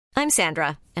I'm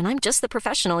Sandra, and I'm just the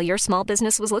professional your small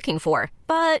business was looking for.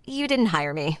 But you didn't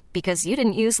hire me because you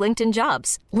didn't use LinkedIn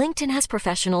Jobs. LinkedIn has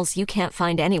professionals you can't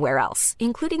find anywhere else,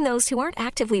 including those who aren't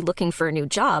actively looking for a new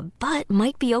job, but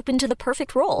might be open to the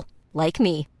perfect role, like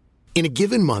me. In a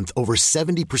given month, over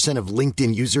 70% of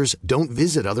LinkedIn users don't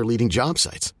visit other leading job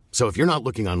sites. So if you're not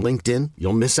looking on LinkedIn,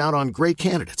 you'll miss out on great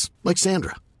candidates like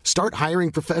Sandra. Start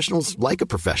hiring professionals like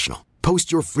a professional.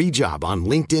 Post your free job on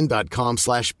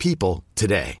linkedin.com/people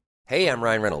today. Hey, I'm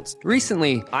Ryan Reynolds.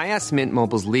 Recently, I asked Mint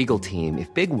Mobile's legal team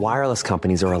if big wireless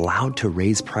companies are allowed to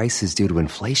raise prices due to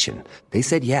inflation. They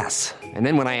said yes. And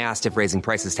then when I asked if raising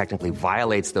prices technically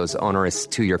violates those onerous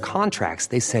two-year contracts,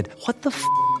 they said, "What the f***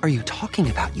 are you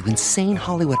talking about, you insane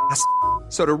Hollywood ass?"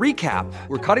 So to recap,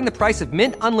 we're cutting the price of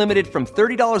Mint Unlimited from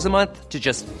 $30 a month to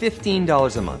just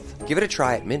 $15 a month. Give it a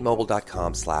try at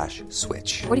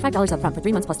mintmobile.com/switch. $45 up front for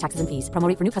 3 months plus taxes and fees. Promo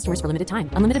rate for new customers for limited time.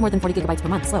 Unlimited more than 40 gigabytes per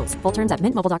month. Slows full terms at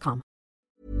mintmobile.com.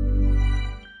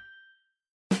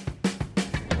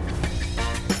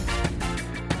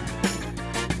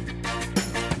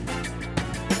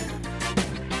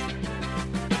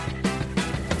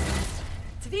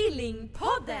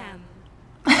 Tvillingpodden!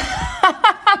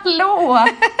 Hallå!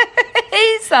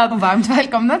 Hejsan! Och varmt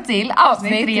välkomna till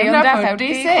avsnitt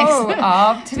 346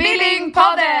 av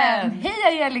Tvillingpodden! Hej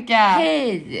Angelica!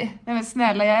 Hej! Nej men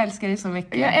snälla, jag älskar dig så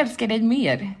mycket. Jag älskar dig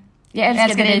mer. Jag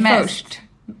älskar dig mest. först.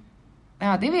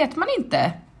 Ja, det vet man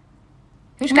inte.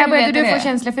 Hur ska När vi började veta du det? få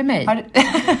känslor för mig?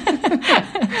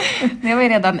 Det var ju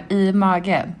redan i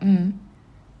magen.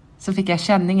 Så fick jag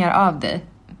känningar av dig.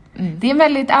 Det är en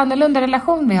väldigt annorlunda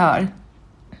relation vi har.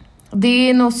 Det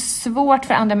är nog svårt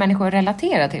för andra människor att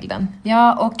relatera till den.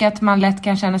 Ja, och att man lätt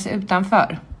kan känna sig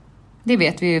utanför. Det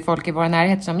vet vi ju folk i vår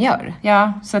närhet som gör.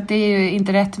 Ja, så att det är ju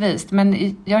inte rättvist.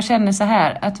 Men jag känner så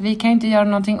här, att vi kan inte göra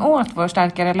någonting åt vår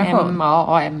starka relation.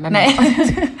 Nej.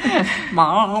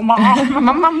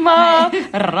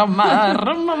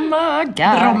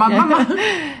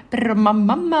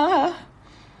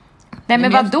 Nej,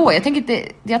 men vadå? Jag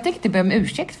tänker inte be om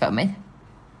ursäkt för mig.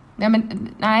 Ja, men,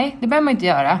 nej, det behöver man inte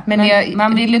göra. Men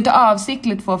man vill ju inte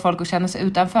avsiktligt få folk att känna sig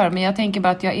utanför. Men jag tänker bara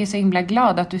att jag är så himla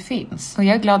glad att du finns. Och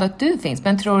jag är glad att du finns.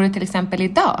 Men tror du till exempel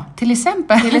idag? Till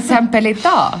exempel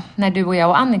idag, när du och jag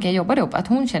och Annika jobbade ihop, att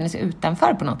hon känner sig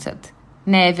utanför på något sätt?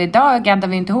 Nej, för idag gaddade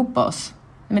vi inte ihop oss.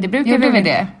 Men det brukar gjorde vi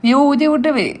det. Jo, det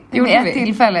gjorde vi. Vid ett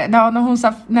tillfälle. Ja, när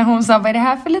hon sa, vad är det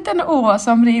här för liten å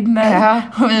som rinner? Ja.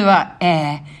 Och vi var,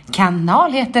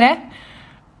 kanal heter det.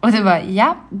 Och det var,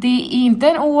 ja, det är inte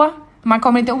en å. Man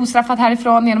kommer inte ostraffat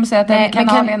härifrån genom att säga att det är en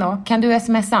kanal är en å. Kan du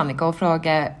smsa Annika och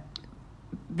fråga,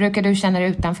 brukar du känna dig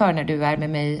utanför när du är med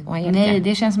mig och Angelica? Nej,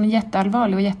 det känns som en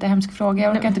jätteallvarlig och jättehemsk fråga.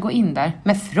 Jag orkar inte gå in där.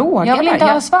 Men fråga. Jag vill inte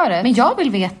ha svaret. Men jag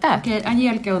vill veta. Okej,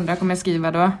 Angelica undrar, kommer jag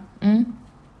skriva då?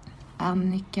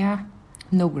 Annika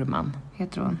Norman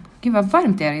heter hon. Gud vad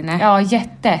varmt det är inne. Ja,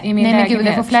 jätte. I min Nej men gud, jag får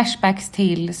lägenhet. flashbacks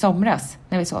till somras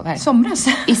när vi sov här.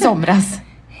 I somras.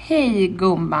 Hej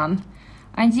gumman.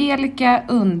 Angelica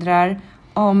undrar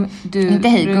om du Inte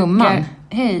hej gumman.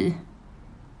 Hej.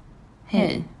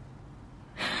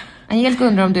 Angelica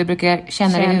undrar om du brukar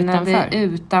känna dig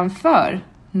utanför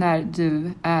när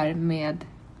du är med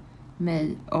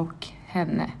mig och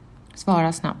henne.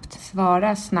 Svara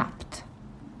snabbt.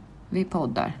 Vi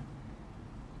poddar.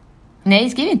 Nej,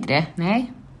 skriv inte det.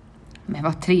 Nej. Men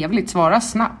vad trevligt, svara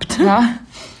snabbt. Ja.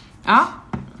 Ja,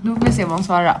 då får vi se vad hon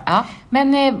svarar. Ja.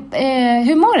 Men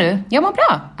hur mår du? Jag mår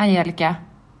bra. Angelica.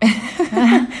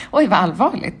 Oj, vad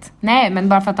allvarligt. Nej, men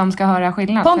bara för att de ska höra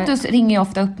skillnad. Pontus ringer ju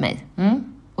ofta upp mig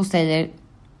och säger,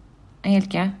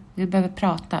 Angelica, vi behöver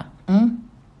prata.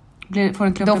 Får du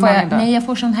en klump i magen då? Nej, jag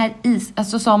får sån här is.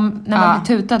 Alltså som när man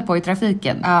blir tutad på i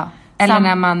trafiken. Ja. Eller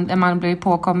när man blir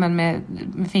påkommen med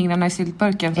fingrarna i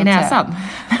syltburken. I näsan.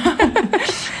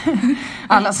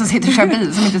 Alla som sitter och kör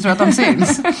bil som inte tror att de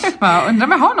syns. Ja, undrar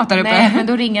om jag har något där uppe. Nej, men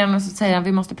då ringer han och så säger han,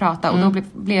 vi måste prata. Och då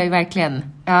blir jag ju verkligen,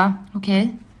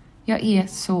 okej. Jag är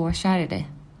så kär i dig.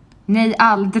 Nej,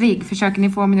 aldrig. Försöker ni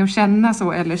få mig att känna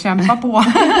så eller kämpa på?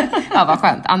 Ja, vad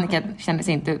skönt. Annika kände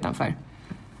sig inte utanför.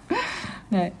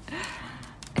 Nej.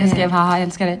 Jag skrev, haha, jag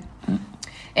älskar dig.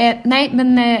 Nej,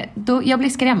 men då, jag blir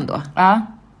skrämd då. Ja,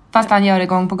 fast han gör det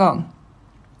gång på gång.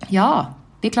 Ja,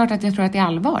 det är klart att jag tror att det är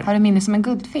allvar. Har du minne som en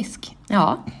guldfisk?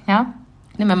 Ja. Nej,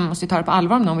 men man måste ju ta det på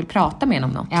allvar om någon vill prata med om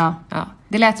något. Ja.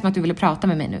 Det lät som att du ville prata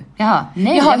med mig nu. Jaha,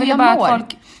 nej, jag ville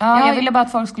bara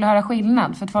att folk skulle höra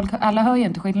skillnad. För att alla hör ju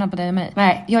inte skillnad på dig och mig.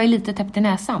 Nej, jag är lite täppt i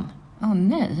näsan.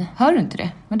 Nej. Hör du inte det?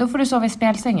 Men då får du sova i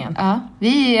spjälsängen. Ja,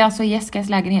 vi är alltså i Jessicas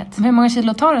lägenhet. Hur många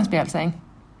kilo tar en spjälsäng?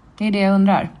 Det är det jag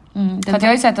undrar. För att jag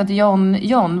har ju sett att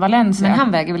John Valencia... Men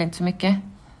han väger väl inte så mycket?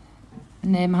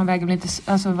 Nej, men han väger väl inte...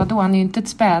 Alltså vadå, han är ju inte ett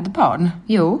spädbarn.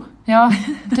 Jo. Ja,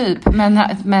 typ.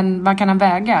 Men vad kan han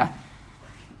väga?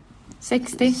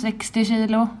 60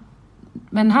 kilo.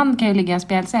 Men han kan ju ligga i en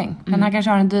spjälsäng. Men han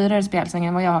kanske har en dyrare spjälsäng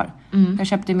än vad jag har. Jag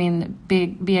köpte min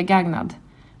begagnad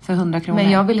för 100 kronor.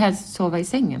 Men jag vill helst sova i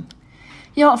sängen.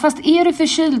 Ja, fast är du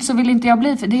förkyld så vill inte jag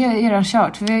bli... För det är redan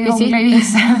kört. För jag hånglar ju i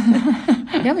sen.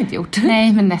 Det har vi inte gjort.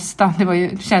 Nej, men nästan. Det var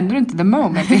ju... Kände du inte the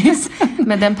moment?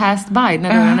 Men den passed by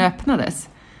när dörren öppnades.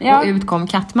 Ja. Och ut kom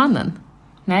kattmannen.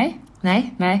 Nej,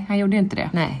 han gjorde inte det.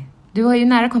 Nej. Du har ju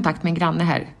nära kontakt med en granne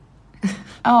här.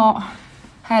 Ja,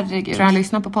 herregud. Tror han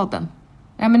lyssnar på podden?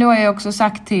 Ja, men nu har jag också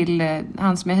sagt till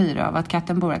han som jag hyr av att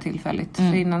katten bor här tillfälligt.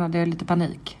 För innan hade jag lite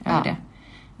panik över det.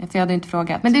 För jag hade inte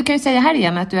frågat. Men du kan ju säga här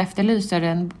igen att du efterlyser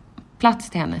en plats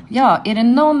till henne. Ja, är det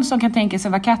någon som kan tänka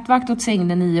sig vara kattvakt åt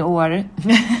Signe 9 år?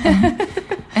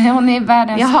 Hon är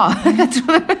världens... Jaha, jag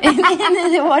trodde...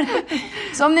 9 år.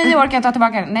 Så om 9 år kan jag ta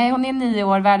tillbaka den. Nej, hon är 9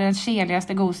 år, världens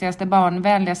keligaste, gosigaste,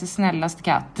 barnvänligaste, snällaste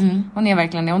katt. Hon är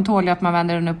verkligen det. Hon tål ju att man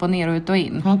vänder den upp och ner och ut och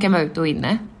in. Hon kan vara ute och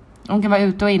inne. Hon kan vara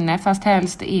ute och inne, fast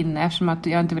helst inne eftersom att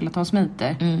jag inte vill att hon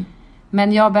smiter.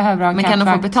 Men jag behöver ha en kattvakt. Men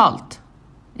kan de få betalt?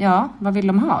 Ja, vad vill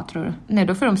de ha, tror du? Nej,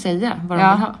 då får de säga vad de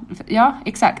vill ha. Ja,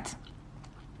 exakt.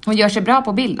 Hon gör sig bra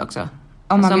på bild också.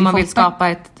 Om man vill skapa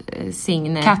ett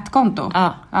Signe... kattkonto.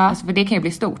 Ja. Alltså, för det kan ju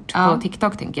bli stort på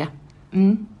TikTok, tänker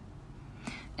jag.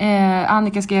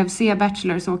 Annika skrev, se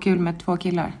Bachelor, så kul med 2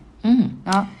 killar.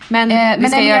 Ja. Men vi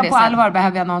ska göra det på sen. allvar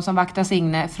behöver jag någon som vaktar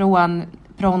Signe från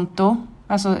pronto,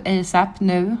 alltså ASAP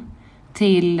nu,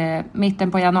 till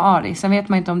mitten på januari. Sen vet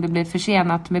man inte om det blir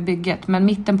försenat med bygget. Men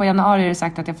mitten på januari är det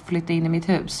sagt att jag får flytta in i mitt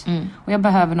hus. Och jag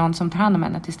behöver någon som tar hand om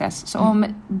henne tills dess. Så om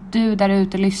du där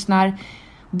ute lyssnar,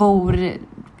 bor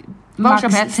var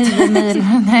som max helst 10 mil,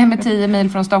 nej, med 10 mil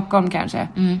från Stockholm kanske.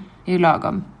 Är ju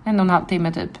lagom. 1,5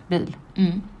 timme typ bil.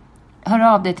 Hör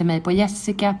av dig till mig på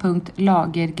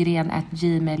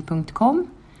jessica.lagergren@gmail.com.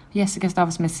 Jessica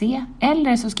stavas med C.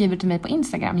 Eller så skriver du till mig på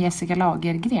Instagram, Jessica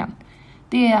Lagergren.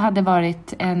 Det hade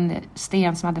varit en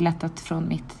sten som hade lättat från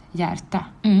mitt hjärta.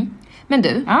 Men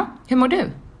du, hur mår du?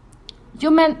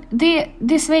 Jo, men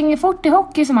det svänger fort i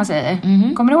hockey, som man säger.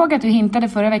 Kommer du ihåg att du hintade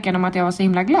förra veckan om att jag var så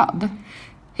himla glad?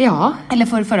 Ja. Eller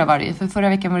förra var det ju. För förra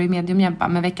veckan var det ju mediumjämpa.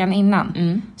 Men veckan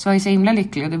innan så var jag så himla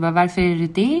lycklig. Och du bara, varför är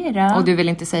det då? Och du vill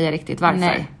inte säga riktigt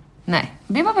varför? Nej.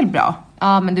 Det var väl bra?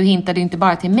 Ja, men du hintade ju inte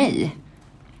bara till mig.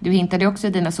 Du hintade också i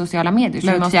dina sociala medier.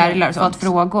 Så du måste ha fått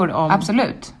frågor om...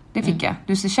 Absolut, det fick jag.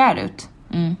 Du ser kär ut.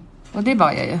 Och det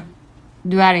var jag ju.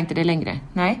 Du är inte det längre?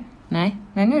 Nej,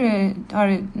 nu är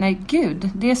det... Nej, gud.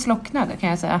 Det slocknade, kan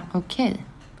jag säga. Okej.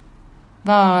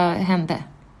 Vad hände?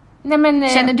 Nej, men,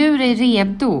 känner du dig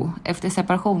redo efter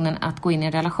separationen att gå in i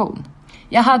en relation?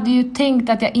 Jag hade ju tänkt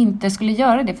att jag inte skulle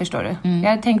göra det, förstår du. Jag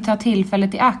hade tänkt ta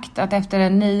tillfället i akt att efter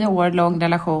en 9 år lång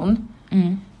relation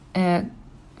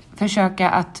försöka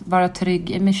att vara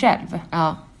trygg i mig själv.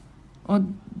 Ja.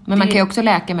 Men man kan ju också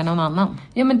läka med någon annan.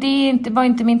 Ja, men det var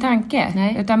inte min tanke.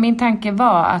 Nej. Utan min tanke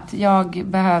var att jag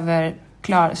behöver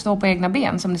stå på egna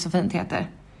ben, som det så fint heter.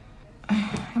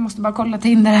 Jag måste bara kolla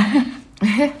Tinder.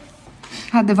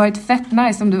 Hade varit fett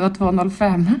nice om du var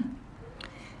 205.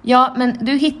 Ja, men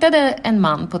du hittade en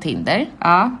man på Tinder.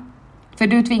 Ja, för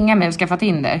du tvingade mig att skaffa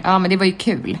Tinder. Ja, men det var ju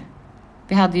kul.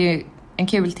 Vi hade ju en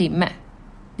kul timme.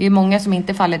 Det är ju många som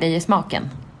inte faller dig i smaken.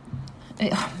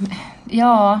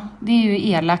 Ja, det är ju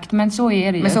elakt, men så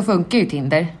är det ju. Men så funkar ju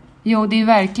Tinder. Jo, det är ju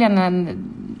verkligen en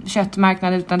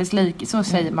köttmarknad utan dess like. Så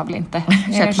säger man väl inte.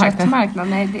 Köttmarknad?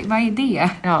 Nej, vad är det?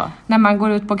 Ja. När man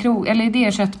går ut på krog, eller är det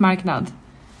en köttmarknad?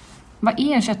 Vad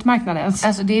är en köttmarknad ens?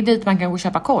 Alltså, det är dit man kan gå och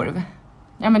köpa korv.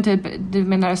 Ja, men typ, du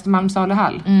menar Östermalms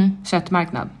saluhall?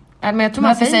 Köttmarknad. Ja, men jag tror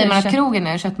varför säger man att krogen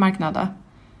är en köttmarknad då?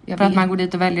 För att man går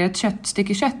dit och väljer ett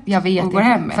stycke kött jag vet och går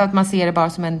hem med. För att man ser det bara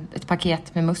som ett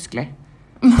paket med muskler.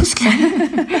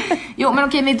 Jo, men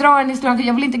okej, vi drar en historia.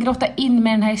 Jag vill inte grotta in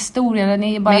med den här historien. Den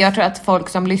är bara... Men jag tror att folk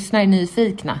som lyssnar är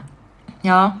nyfikna.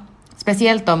 Ja.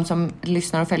 Speciellt de som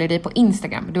lyssnar och följer dig på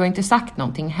Instagram. Du har inte sagt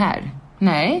någonting här.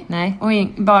 Nej. Och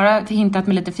bara hintat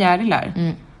med lite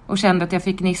fjärilar. Och kände att jag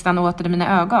fick gnistan åter i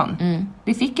mina ögon.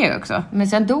 Det fick jag ju också. Men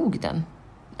sen dog den.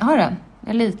 Har den?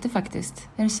 Ja, lite faktiskt.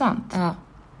 Är det sant? Ja.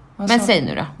 Men säg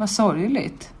nu då. Vad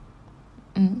sorgligt.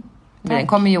 Men den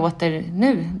kommer ju åter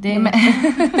nu.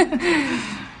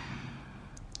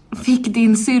 Fick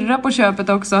din syrra på köpet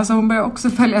också. Alltså hon börjar också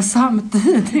följa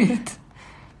samtidigt.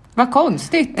 Vad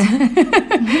konstigt.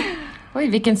 Oj,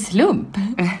 vilken slump.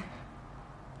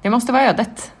 Det måste vara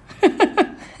ödet.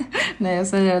 Nej, jag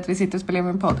säger att vi sitter och spelar in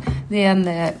en podd. Det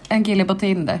är en kille på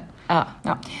Tinder. Ja.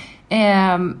 Nej,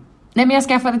 men jag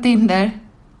skaffade Tinder.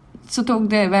 Så tog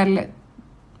det väl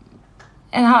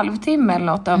en halvtimme eller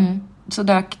något då, så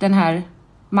dök den här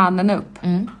mannen upp.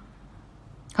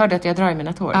 Hörde att jag drar i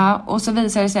mina tår. Ja, och så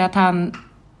visade det sig att han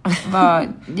var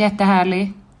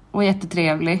jättehärlig och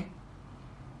jättetrevlig.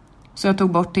 Så jag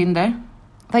tog bort Tinder.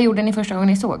 Vad gjorde ni första gången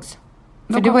ni sågs?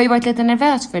 För du har ju varit lite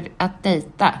nervös för att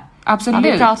dejta. Absolut. Har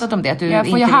vi pratat om det? Att du jag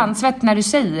får ju inte handsvett när du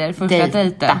säger första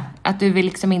dejten. Att du vill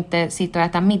liksom inte sitta och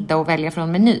äta middag och välja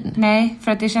från menyn. Nej,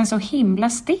 för att det känns så himla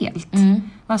stelt.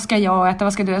 Vad ska jag äta?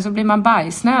 Vad ska du? Så blir man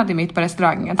bajsnödig mitt på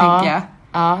restaurangen, tänker jag.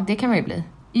 Ja, det kan man ju bli.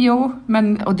 Jo,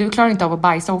 men... Och du klarar inte av att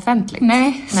bajsa offentligt.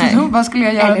 Nej. Så då, vad skulle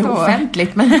jag göra eller då?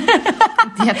 offentligt, men... det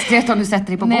är jätteskrätt om du sätter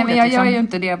dig på bordet. Nej, men jag liksom. gör ju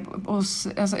inte det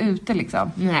ute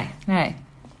liksom. Nej.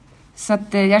 Så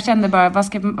att jag kände bara, vad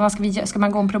ska vi, ska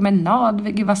man gå en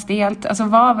promenad? Gud vad stelt. Alltså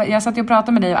jag satt ju och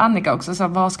pratade med dig och Annika också, så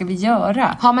vad ska vi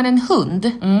göra? Har man en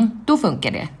hund, då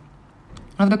funkar det.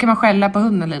 Ja, då kan man skälla på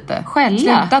hunden lite. Skälla?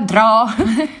 Sluta dra.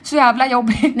 Så jävla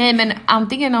jobbigt. Nej, men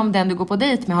antingen om den du går på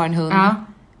dejt med har en hund,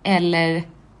 eller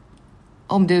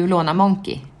om du lånar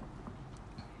Monkey.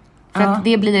 För att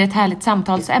det blir ett härligt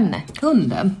samtalsämne.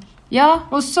 Hunden? Ja.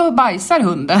 Och så bajsar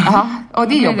hunden. Ja, och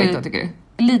det är jobbigt då, tycker du?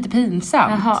 Lite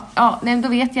pinsamt. Jaha, ja, nej, då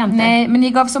vet jag inte. Nej, men ni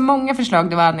gav så många förslag,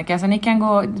 det var Annika. Så ni kan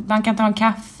gå, man kan ta en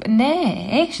kaffe.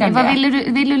 Nej, kände jag.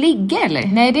 Vill du ligga eller?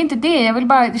 Nej, det är inte det. Jag vill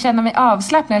bara känna mig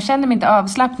avslappnad. Jag känner mig inte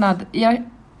avslappnad. Jag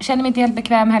känner mig inte helt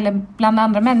bekväm heller bland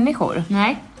andra människor.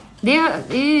 Nej,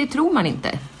 det tror man inte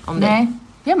om det. Nej,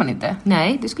 gör man inte.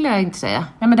 Nej, det skulle jag inte säga.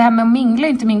 Nej, men det här med att mingla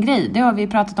är inte min grej. Det har vi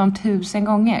pratat om 1000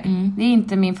 gånger. Det är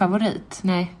inte min favorit.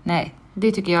 Nej.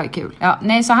 Det tycker jag är kul. Ja,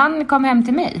 nej, så han kom hem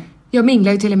till mig. Jag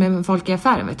minglar ju till och med folk i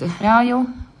affären, vet du. Ja, jo.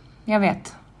 Jag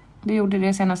vet. Du gjorde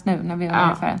det senast nu när vi var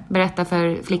i affären. Berätta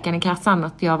för flickan i kassan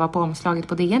att jag var på omslaget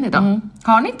på DN idag.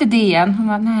 Har ni inte DN? Hon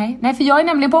bara, nej, för jag är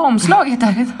nämligen på omslaget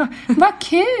där idag. Vad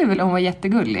kul! Hon var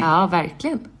jättegullig. Ja,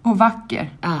 verkligen. Och vacker.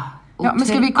 Ja, men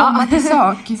ska vi komma till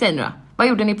sak? Säg nu då. Vad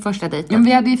gjorde ni på första dejten? Men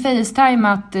vi hade ju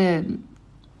FaceTimeat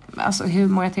alltså hur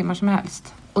många timmar som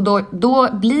helst. Och då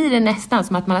blir det nästan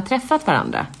som att man har träffat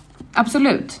varandra.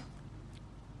 Absolut.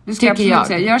 Det ska tycker jag.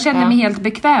 Säga. Jag kände mig helt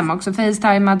bekväm också.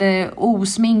 FaceTimeade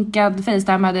osminkad.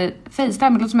 FaceTimeade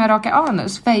låter som jag rakar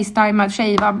anus. FaceTimeade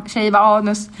shava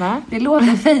anus. Va?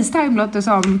 FaceTime låter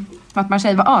som att man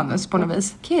shavar anus på något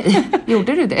vis. Okej.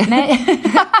 Gjorde du det? Nej.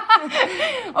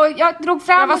 Och jag drog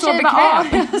fram och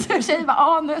shava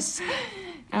anus.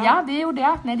 Ja, det gjorde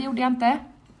jag. Nej, det gjorde jag inte.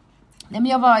 Nej, men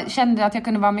jag kände att jag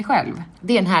kunde vara mig själv.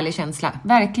 Det är en härlig känsla.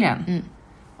 Verkligen.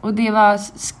 Och det var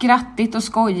skrattigt och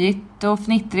skojigt och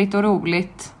fnittrigt och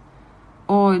roligt.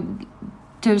 Och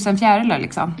 1000 fjärilar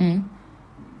liksom.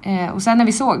 Och sen när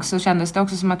vi såg så kändes det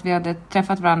också som att vi hade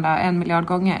träffat varandra 1 miljard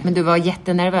gånger. Men du var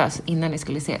jättenervös innan ni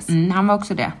skulle ses. Han var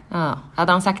också det. Ja.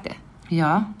 Hade han sagt det?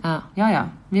 Ja.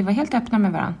 Vi var helt öppna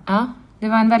med varandra. Ja. Det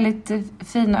var en väldigt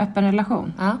fin och öppen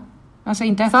relation. Ja. Alltså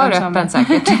inte öppen för öppen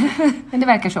säkert. Men det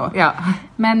verkar så. Ja.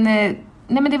 Men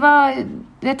det var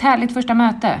ett härligt första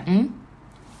möte.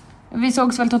 Vi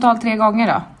sågs väl totalt 3 gånger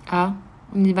då. Ja,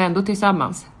 och ni var ändå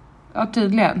tillsammans. Ja,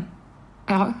 tydligen.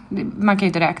 Ja. Man kan ju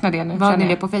inte räkna det nu. Var ni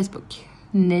det på Facebook?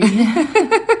 Nej.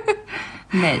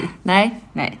 Nej.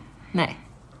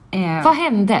 Vad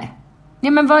hände?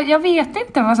 Ja, men jag vet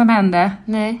inte vad som hände.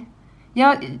 Nej.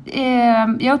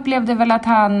 Jag upplevde väl att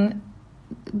han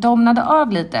domnade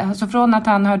av lite. Alltså från att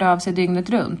han hörde av sig dygnet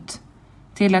runt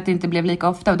till att det inte blev lika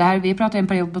ofta. Och det här, vi pratade en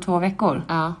period på 2 veckor.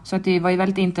 Ja. Så att det var ju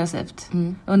väldigt intensivt.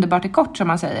 Underbart är kort, som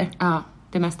man säger. Ja,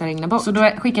 det mesta regnar bort. Så då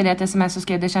skickade jag ett sms och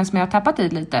skrev, det känns som jag har tappat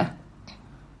tid lite.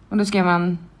 Och då skrev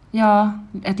man,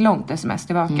 ett långt sms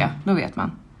tillbaka. Då vet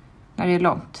man. När det är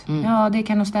långt. Ja, det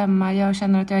kan nog stämma. Jag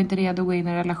känner att jag inte är redo att gå in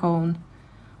i en relation.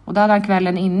 Och då hade han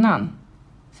kvällen innan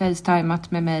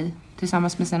FaceTimeat med mig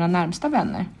tillsammans med sina närmsta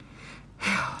vänner.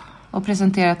 Och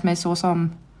presenterat mig så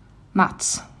som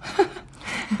Mats.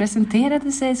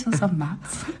 Presenterade sig så som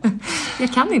Mats.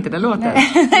 Jag kan inte den låten.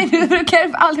 Nej, du brukar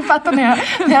aldrig fatta när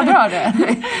jag drar det.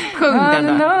 Sjung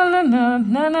den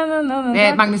då. Det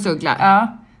är Magnus Uggla. Ja.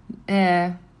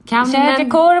 Käkade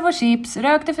korv och chips,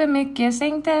 rökte för mycket,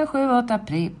 sänkte 7-8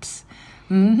 prips.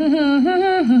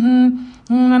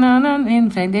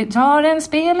 Det tar en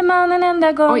spelman en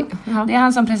enda gång. Oj, ja. Det är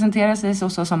han som presenterar sig så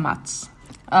som Mats.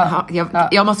 Jaha,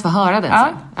 jag måste få höra den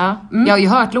sen. Ja. Jag har ju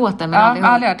hört låten, men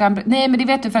aldrig hört. Nej, men det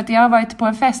vet du, för att jag har varit på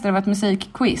en fest där det var ett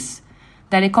musikquiz.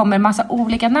 Där det kommer en massa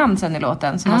olika namn sen i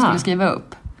låten som man skulle skriva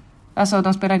upp. Alltså,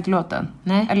 de spelar inte låten.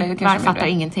 Nej, eller jag fattar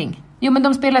ingenting. Jo, men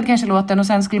de spelade kanske låten och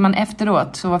sen skulle man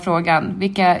efteråt, så var frågan,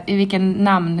 i vilken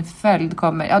namnföljd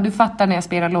kommer. Ja, du fattar när jag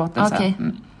spelar låten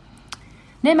sen.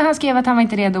 Nej, men han skrev att han var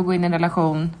inte redo att gå in i en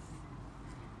relation.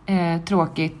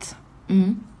 Tråkigt.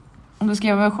 Och då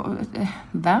skrev jag,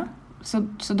 va? Så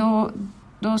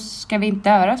då ska vi inte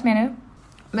höras mer nu.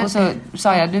 Och så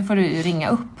sa jag, du får du ringa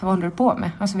upp. Vad håller du på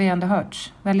med? Alltså vi har ändå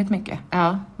hört väldigt mycket.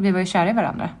 Ja. Vi var ju kära i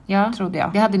varandra, trodde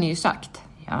jag. Det hade ni ju sagt.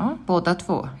 Ja. Båda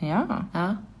två. Ja.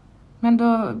 Ja. Men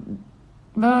då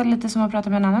var det lite som att prata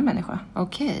med en annan människa.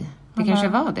 Okej. Det kanske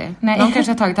var det. Nej. Någon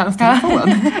kanske har tagit hans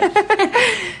telefon.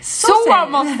 Så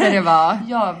måste det vara.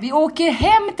 Ja, vi åker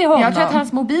hem till honom. Jag tror att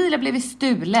hans mobil har blivit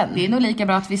stulen. Det är nog lika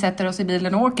bra att vi sätter oss i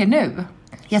bilen och åker nu.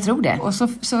 Jag tror det. Och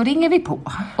så ringer vi på.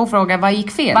 Och frågar, vad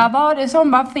gick fel? Vad var det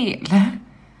som var fel?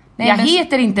 Nej, jag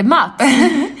heter inte Mats.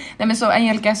 Nej men så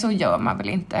Angelica, så gör man väl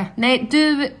inte. Nej,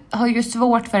 du har ju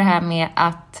svårt för det här med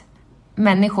att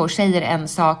människor säger en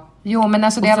sak. Jo, men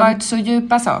alltså det har varit så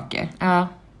djupa saker. Ja.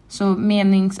 Så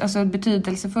alltså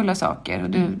betydelsefulla saker. Och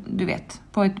du vet,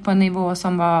 på en nivå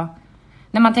som var...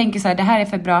 När man tänker så här, det här är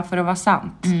för bra för att vara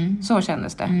sant. Så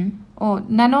kändes det. Och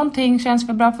när någonting känns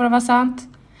för bra för att vara sant,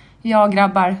 ja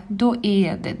grabbar, då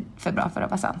är det för bra för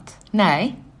att vara sant.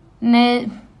 Nej,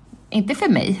 inte för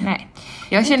mig. Nej.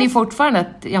 Jag känner ju fortfarande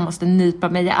att jag måste nypa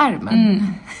mig i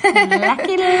armen.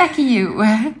 Lucky you.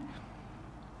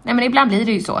 Nej, men ibland blir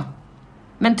det ju så.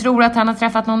 Men tror att han har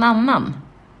träffat någon annan?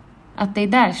 Att det är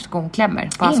där skon klämmer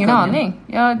på Ingen Askungen? aning.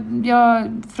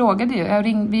 Jag frågade ju.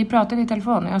 Vi pratade i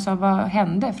telefon och jag sa, vad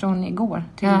hände från igår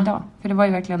till idag? För det var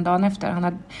ju verkligen dagen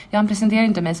efter. Han presenterade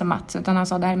inte mig som Mats, utan han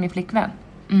sa, det här är min flickvän.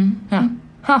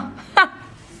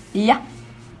 Ja.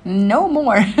 No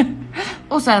more.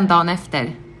 Och sen dagen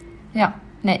efter? Ja,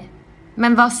 nej.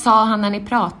 Men vad sa han när ni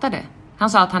pratade? Han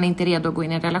sa att han inte är redo att gå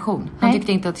in i en relation. Han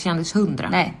tyckte inte att det kändes 100.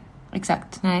 Nej,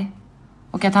 exakt. Nej.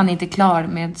 Och att han inte är klar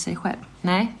med sig själv.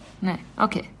 Nej.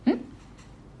 Okej.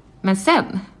 Men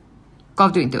sen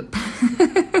gav du inte upp.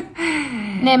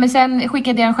 Nej, men sen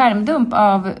skickade jag en skärmdump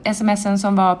av sms'en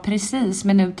som var precis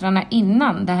minuterna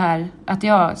innan det här att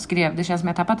jag skrev, det känns som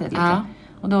jag tappat det lite. Ja.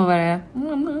 Och då var det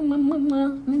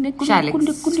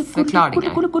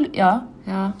kärleksförklaringar.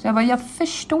 Ja. Så jag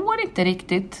förstår inte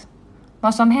riktigt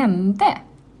vad som hände.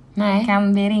 Nej.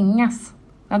 Kan vi ringas?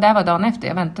 Ja, det här var dagen efter,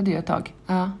 jag väntade ju ett tag.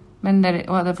 Ja. Men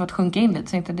och hade fått sjunka in lite,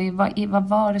 så tänkte jag, vad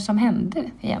var det som hände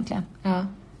egentligen? Ja.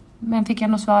 Men fick jag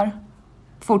något svar?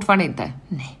 Fortfarande inte?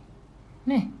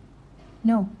 Nej.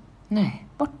 No. Nej.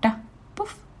 Borta.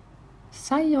 Puff.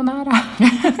 Sayonara.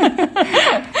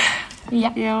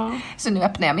 Ja. Så nu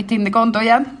öppnar jag mitt Tinderkonto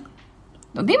igen.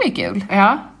 Och det blir kul.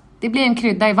 Ja. Det blir en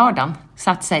krydda i vardagen,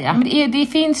 så att säga. Men det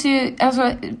finns ju,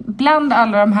 alltså, bland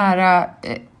alla de här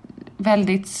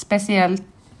väldigt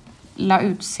speciella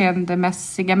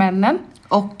utseendemässiga männen.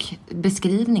 Och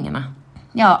beskrivningarna.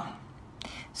 Ja.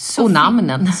 Och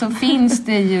namnen. Så finns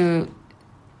det ju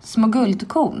små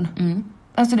guldkorn.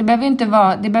 Alltså det behöver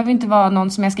inte vara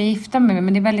någon som jag ska gifta mig med,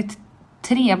 men det är väldigt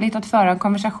trevligt att föra en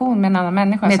konversation med en annan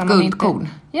människa. Med ett guldkorn.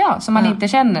 Som man inte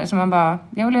känner. Som man bara,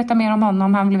 jag vill veta mer om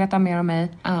honom, han vill veta mer om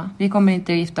mig. Vi kommer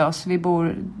inte att gifta oss, vi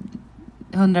bor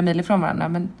 100 mil ifrån varandra.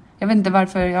 Men jag vet inte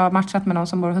varför jag har matchat med någon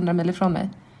som bor 100 mil ifrån mig.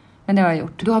 Men det har jag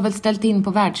gjort. Du har väl ställt in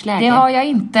på världsläge? Det har jag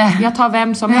inte. Jag tar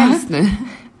vem som helst nu.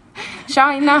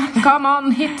 China, come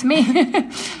on, hit me.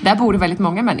 Där bor det väldigt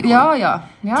många människor. Ja.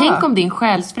 Tänk om din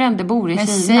själsfrände bor i Kina.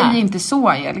 Men säg inte så,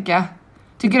 Angelica.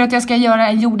 Tycker du att jag ska göra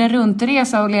en jorden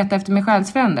runt-resa och leta efter min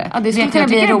själsfrände? Ja, det skulle kunna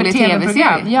bli en rolig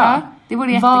tv-serie. Ja, det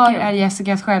vore jättekul. Var är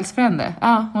Jessicas själsfrände?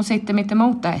 Ja. Hon sitter mitt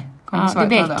emot dig. Det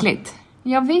blir äckligt.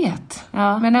 Jag vet,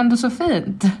 ja. Men ändå så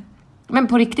fint. Men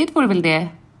på riktigt vore väl det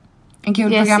en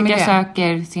kul Jessica programidé.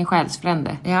 söker sin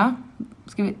själsfrände. Ja.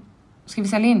 Ska vi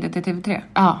sälja in det till TV3?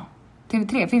 Ja.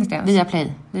 TV3, finns det ens?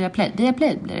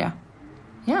 Viaplay blir det.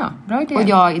 Ja, bra idé. Och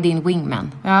jag är din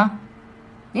wingman. Ja.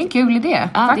 Det är en kul idé,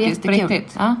 faktiskt, det är på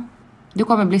riktigt. Ja. Du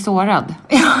kommer bli sårad.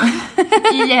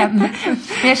 Igen.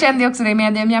 Men jag kände också det i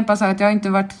mediumjämpa sa att jag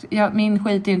inte min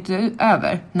skit är inte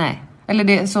över. Nej.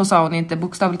 Eller så sa hon inte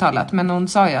bokstavligt talat, men hon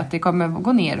sa ju att det kommer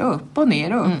gå ner och upp och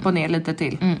ner och upp och ner lite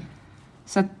till.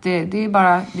 Så att det är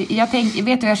bara,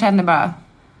 vet du, jag känner bara,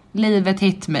 livet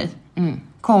hit me.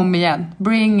 Kom igen,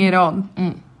 bring it on.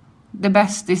 The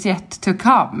best is yet to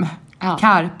come. Ja.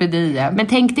 Carpe diem. Men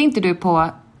tänkte inte du på,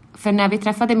 för när vi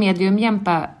träffade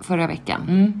mediumjämpa förra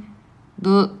veckan,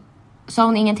 då sa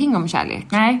hon ingenting om kärlek.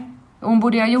 Nej, hon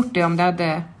borde ha gjort det om det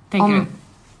hade, tänker du?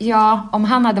 Ja, om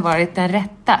han hade varit den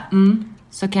rätta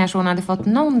så kanske hon hade fått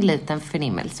någon liten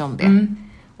förnimmelse om det.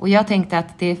 Och jag tänkte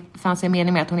att det fanns en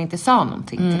mening med att hon inte sa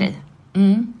någonting till dig.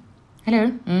 Eller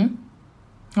hur?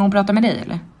 Hon pratar med dig,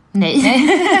 eller? Nej.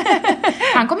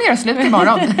 Han kommer göra slut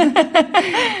imorgon.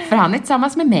 För han är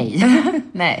tillsammans med mig.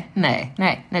 Nej,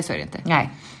 så är det inte.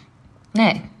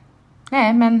 Nej,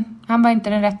 men han var inte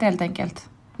den rätta helt enkelt.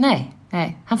 Nej.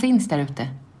 Han finns där ute.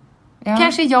 Ja.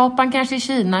 Kanske i Japan, kanske i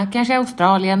Kina, kanske i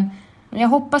Australien. Jag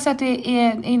hoppas att det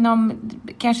är inom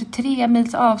kanske 3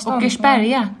 mils avstånd.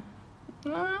 Åkersberga.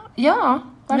 Ja,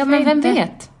 varför Ja, men vem inte?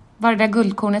 vet? Var det där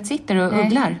guldkornet sitter och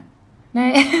ugglar.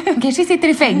 Nej. Han kanske sitter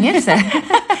i fängelse.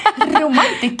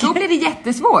 Romantik. Då blir det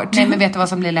jättesvårt. Nej, men vet du vad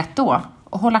som blir lätt då?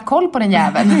 Att hålla koll på den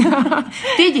jäveln.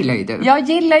 Det gillar ju du. Jag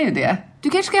gillar ju det. Du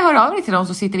kanske ska höra av dig till de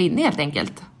som sitter inne helt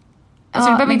enkelt.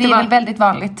 Alltså, det behöver men inte det är vara väl väldigt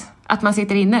vanligt. att man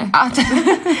sitter inne.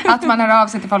 Att man hör av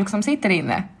sig till folk som sitter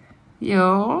inne.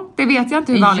 Jo, det vet jag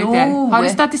inte hur vanligt det är. Har du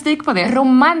statistik på det?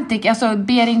 Romantik, alltså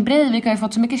Bering Breivik har ju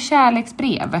fått så mycket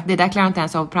kärleksbrev. Det där klarar jag inte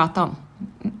ens av att prata om.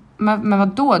 Men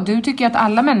vadå? Du tycker att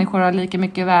alla människor har lika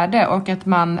mycket värde och att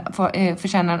man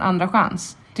förtjänar en andra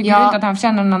chans. Tycker du inte att han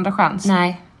förtjänar en andra chans?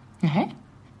 Nej. Nej.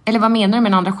 Eller vad menar du med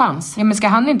en andra chans? Ja, men ska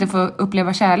han inte få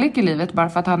uppleva kärlek i livet bara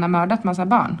för att han har mördat massa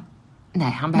barn?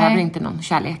 Nej, han behöver inte någon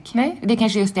kärlek. Nej. Det är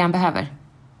kanske just det han behöver.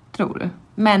 Tror du?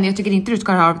 Men jag tycker inte du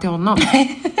ska höra av till honom.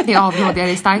 Det avråder jag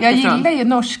dig starkt Jag ifrån. gillar ju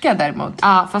norska däremot.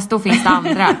 Ja, fast då finns det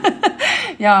andra.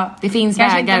 Ja. Det finns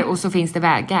Kanske vägar inte. och så finns det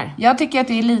vägar. Jag tycker att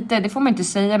det är lite, det får man inte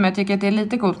säga, men jag tycker att det är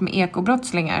lite coolt med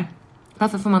ekobrottslingar.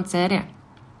 Varför får man inte säga det?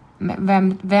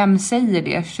 Men vem säger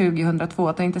det 2002?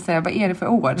 Att inte säga, vad är det för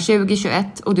år?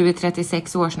 2021 och du är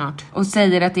 36 år snart. Och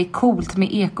säger att det är coolt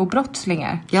med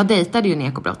ekobrottslingar. Jag dejtade ju en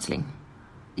ekobrottsling.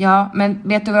 Ja, men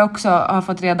vet du vad jag också har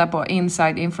fått reda på?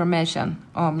 Inside information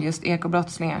om just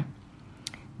ekobrottslingar.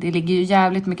 Det ligger ju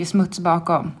jävligt mycket smuts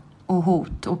bakom. Och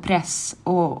hot och press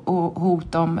och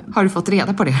hot om... Har du fått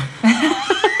reda på det?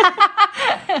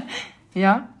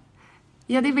 Ja.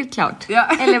 Ja, det är väl klart. Ja.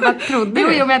 Eller vad trodde du?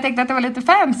 Jo, men jag tänkte att det var lite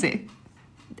fancy.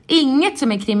 Inget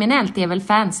som är kriminellt är väl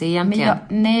fancy egentligen.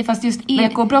 Nej, fast just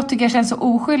ekobrott tycker jag känns så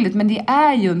oskyldigt. Men det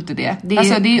är ju inte det. Det är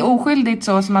alltså, ju... det är oskyldigt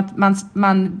så som att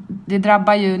man det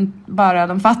drabbar ju bara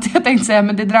de fattiga, tänkte säga.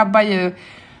 Men det drabbar ju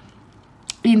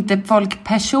inte folk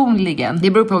personligen.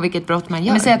 Det beror på vilket brott man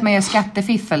gör. Men säg att man gör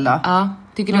skattefiffel då. Ja,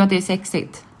 tycker du att det är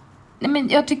sexigt? Nej, men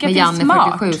jag tycker Med att det är Janne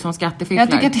smart. 47 som skattefifflar.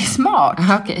 Jag tycker att det är smart.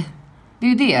 Okej. Det är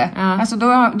ju det. Ja. Alltså då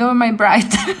är man ju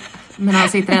bright. Men han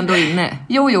sitter ändå inne.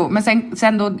 Jo, men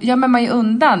sen då gömmer man ju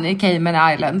undan i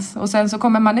Cayman Islands. Och sen så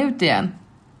kommer man ut igen.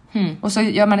 Och så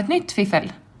gör man ett nytt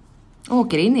fiffel. Och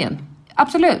åker in igen.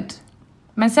 Absolut.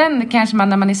 Men sen kanske man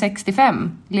när man är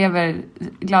 65 lever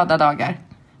glada dagar.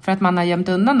 För att man har gömt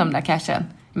undan de där cashen.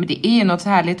 Men det är ju något så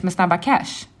härligt med snabba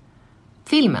cash.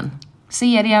 Filmen.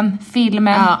 Serien,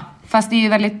 filmen. Ja. Fast det är ju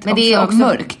väldigt Men det är också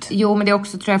mörkt. Jo, men det är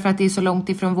också, tror jag, för att det är så långt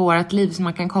ifrån vårat liv som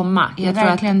man kan komma. Jag tror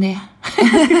verkligen det.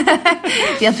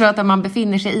 Jag tror att om man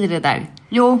befinner sig i det där,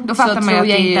 Jo, då fattar så man tror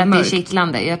ju att jag det inte är att mörkt. det är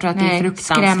kittlande. Jag tror att det är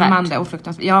fruktansvärt. Skrämmande och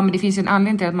fruktansvärt. Ja, men det finns ju en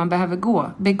anledning till att man behöver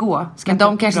begå. Men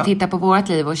de kanske tittar på vårt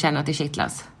liv och känner att det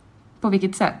kittlas. På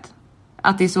vilket sätt?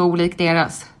 Att det är så olikt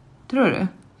deras. Tror du?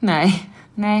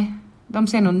 Nej, de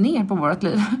ser nog ner på vårt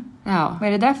liv. Ja. Vad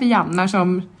är det där för jamnar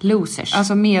som... Losers.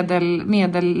 Alltså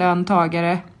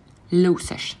medellöntagare.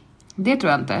 Losers. Det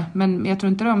tror jag inte. Men jag tror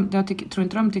inte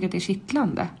de tycker att det är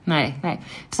kittlande. Nej.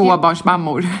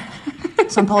 Tvåbarnsmammor.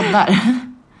 Som poddar.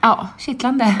 Ja,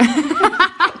 kittlande.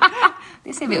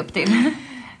 Det ser vi upp till.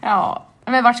 Ja.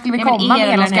 Men vart skulle vi komma med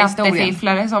hela den här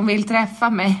skattefifflare som vill träffa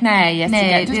mig? Nej, Jessica.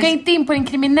 Nej, du ska inte in på den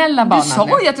kriminella banan. Du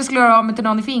sa ju att du skulle göra av med till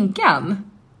någon i finkan.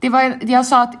 Jag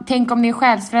sa att tänk om din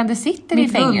själsfrände sitter i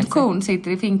Mitt fängelse. guldkorn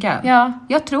sitter i finkan. Ja.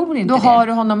 Jag tror inte Då det. har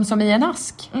du honom som i en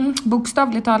ask.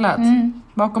 Bokstavligt talat.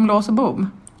 Bakom lås och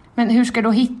bom. Men hur ska du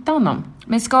då hitta honom?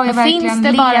 Men ska jag Men verkligen finns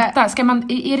det leta? bara-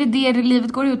 Är det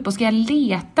livet går ut på? Ska jag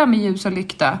leta med ljus och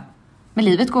lykta? Men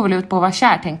livet går väl ut på att vara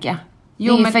kär, tänker jag. Det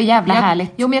är för jävla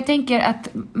härligt. Jo, men jag tänker att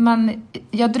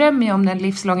jag drömmer ju om den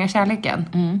livslånga kärleken.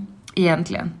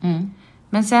 Egentligen.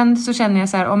 Men sen så känner jag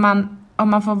så här, om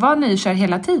man får vara nykär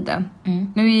hela tiden.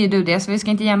 Nu är ju du det, så vi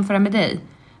ska inte jämföra med dig.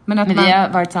 Men Vi har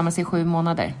varit tillsammans i 7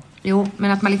 månader. Jo,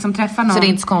 men att man liksom träffar någon. Så det är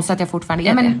inte så konstigt att jag fortfarande är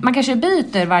Ja, men det. man kanske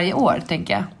byter varje år,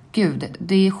 tänker jag. Gud,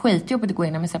 det är skitjobbigt att gå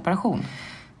igenom en separation.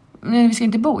 Men vi ska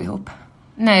inte bo ihop.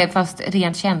 Nej, fast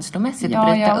rent känslomässigt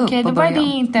bryta upp okej, och då var börja det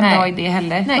inte en Nej. bra idé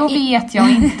heller. Nej, Då vet jag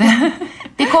inte.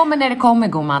 Det kommer när det kommer,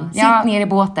 gumman. Sitt Ja. ner i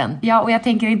båten. Ja, och jag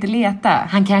tänker inte leta.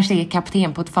 Han kanske är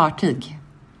kapten på ett fartyg.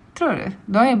 Tror du?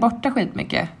 Då är jag borta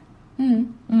skitmycket.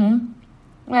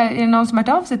 Är det någon som har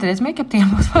hört av sig till dig som är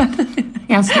kapten på fartyg?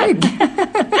 Är han snygg?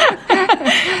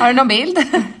 Har du någon bild?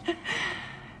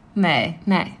 Nej.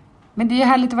 Nej. Men det är ju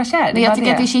härligt att vara kär. Men jag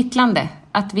tycker att det är kittlande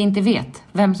att vi inte vet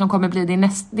vem som kommer bli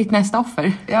ditt nästa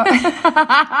offer. Ja.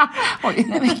 Oj.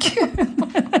 Nej, men gud.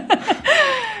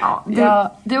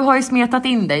 Du har ju smetat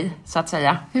in dig, så att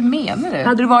säga. Hur menar du?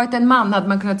 Hade du varit en man hade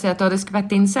man kunnat säga att du hade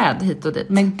skvätt in säd hit och dit.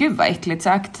 Men gud vad äckligt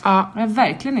sagt. Ja. Det har jag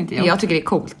verkligen inte gjort. Jag tycker det är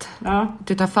coolt. Ja.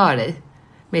 Du tar för dig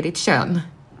med ditt kön.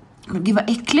 Men gud vad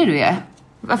äcklig du är.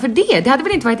 Varför det? Det hade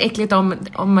väl inte varit äckligt om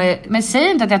Men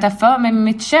säg inte att jag tar för mig med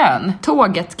mitt kön.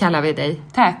 tåget kallar vi dig.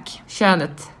 Tack.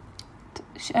 Könet.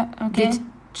 Okej. Ditt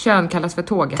kön kallas för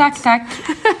tåget. Tack.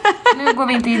 Nu går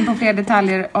vi inte in på fler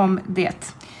detaljer om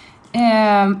det.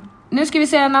 Nu ska vi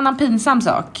säga en annan pinsam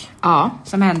sak. Ja.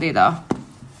 Som hände idag.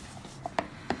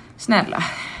 Snälla.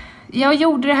 Jag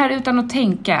gjorde det här utan att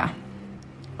tänka.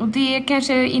 Och det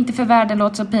kanske inte för världen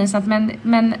låter så pinsamt.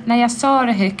 Men när jag sa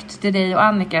det högt till dig och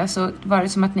Annika så var det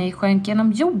som att ni sjönk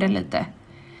genom jorden lite.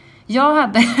 Jag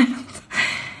hade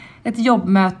ett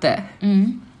jobbmöte.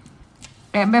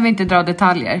 Jag behöver inte dra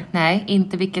detaljer. Nej,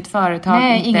 inte vilket företag.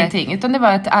 Nej, inte. ingenting. Utan det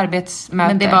var ett arbetsmöte.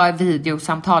 Men det var ett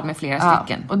videosamtal med flera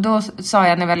stycken. Och då sa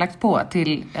jag när vi har lagt på.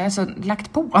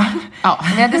 Ja,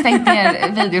 vi hade stängt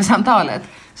ner videosamtalet.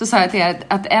 Så sa jag till er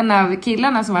att en av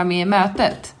killarna som var med i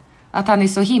mötet, att han är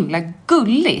så himla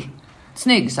gullig.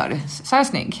 Snygg sa du. Sa jag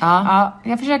snygg? Ja.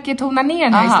 Jag försöker tona ner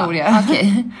den här historien.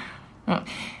 Okej.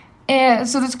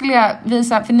 Så då skulle jag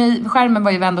visa, för skärmen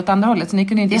var ju vänd åt andra hållet så ni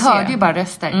kunde inte se. Vi hörde ju bara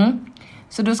röster.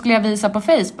 Så då skulle jag visa på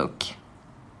Facebook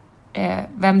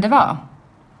vem det var.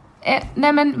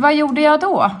 Nej men vad gjorde jag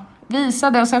då?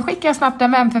 Visade och sen skickade jag snabbt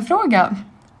en vänförfrågan.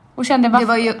 Och kände Det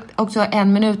var ju också 1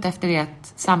 minut efter ert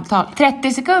samtal.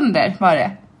 30 sekunder var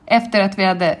det. Efter att vi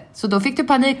hade... Så då fick du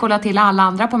panik och la till alla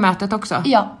andra på mötet också?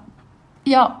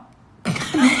 Ja.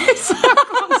 Så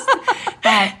konstigt.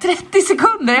 Nej. 30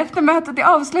 sekunder efter mötet är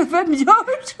avslut. Vem gör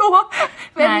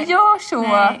så?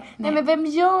 Nej, men vem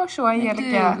gör så,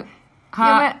 Angelica?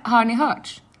 Har ni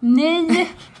hört? Nej.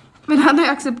 Men han har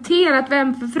ju accepterat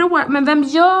vänförfrågan. Men vem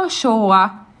gör så?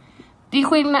 Det är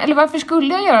skillnad, eller varför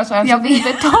skulle jag göra så? Jag vet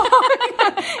inte.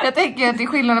 Jag tänker att det är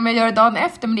skillnad om jag gör det dagen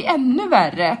efter, men det är ännu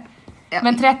värre.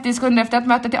 Men 30 sekunder efter att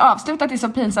mötet är avslutat är så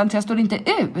pinsamt så jag står inte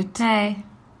ut. Nej.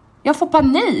 Jag får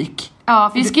panik.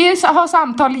 Ja, vi ska ju ha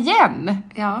samtal igen.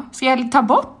 Ja. Ska jag ta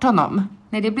bort honom?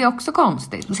 Nej, det blir också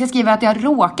konstigt. Jag ska skriva att jag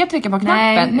råkar trycka på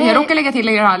knappen. Nej. Jag råkar lägga till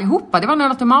er allihopa. Det var en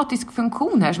automatisk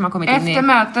funktion här som har kommit in i. Efter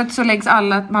mötet så läggs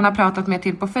alla man har pratat med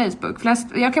till på Facebook.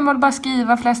 Jag kan väl bara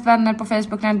skriva flest vänner på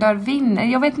Facebook när en dörr vinner.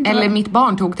 Jag vet inte. Eller mitt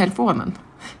barn tog telefonen.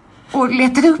 Och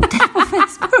letade upp det på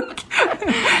Facebook.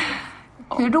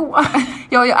 Hur då?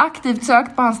 Jag har ju aktivt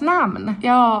sökt på hans namn.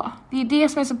 Ja. Det är det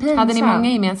som är så pinsamt. Hade ni många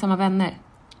gemensamma vänner?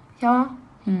 Ja.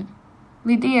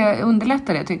 Det är det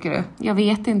underlättar det, tycker du? Jag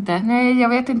vet inte. Nej, jag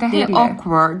vet inte heller. Det är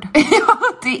awkward. Ja,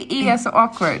 det är så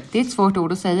awkward. Det är ett svårt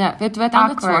ord att säga. Vet du vad ett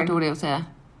annat svårt ord är att säga?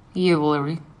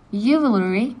 Jewelry.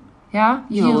 Jewelry? Ja.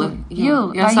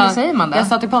 Hur säger man det? Jag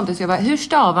sa till Pontus, jag bara, hur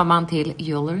stavar man till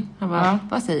jewelry? Han bara,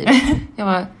 vad säger du? Jag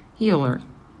bara, jewelry.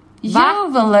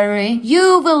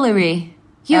 Jewelry.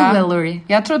 Jewelry.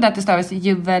 Jag trodde att det stavas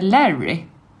juvelary.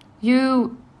 Juvel,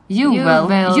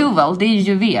 det är ju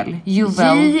juvel.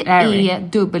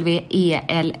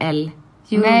 J-E-W-E-L-L.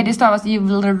 Nej, det stavas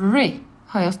jewelry.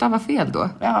 Har jag stavat fel då?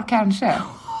 Ja, kanske.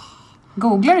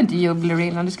 Googlar du inte jewelry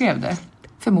innan du skrev det?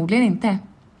 Förmodligen inte.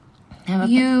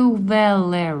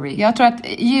 Jewelry. Jag tror att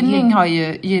Gynning har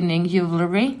ju Gynning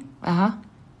jewelry. Aha.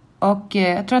 Och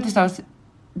jag tror att det stavas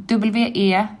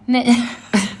W-E... Nej.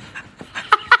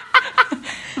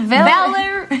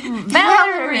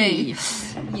 Valerie.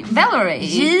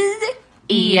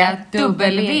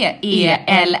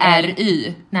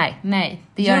 J-E-W-E-L-R-Y. Nej.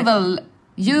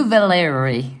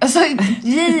 Jewelry. Alltså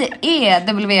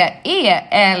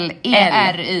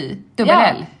J-E-W-E-L-E-R-Y.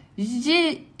 Dubbel-L.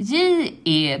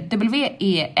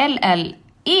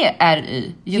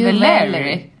 J-E-W-E-L-L-E-R-Y.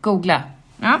 Jewelry. Googla.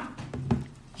 Ja.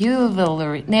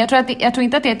 Jewelry. Nej, jag tror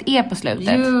inte att det är ett E på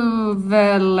slutet.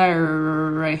 Jewelry.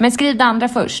 Men skriv det andra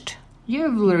först.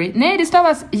 Jewelry. Nej, det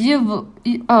stavas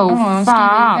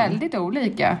fan. Väldigt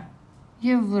olika.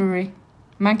 Jewelry.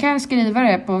 Man kan skriva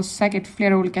det på säkert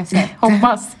flera olika sätt.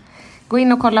 Hoppas. Gå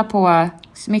in och kolla på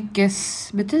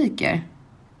smyckesbutiker.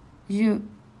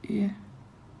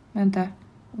 Vänta.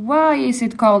 Why is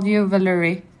it called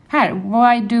jewelry? Här.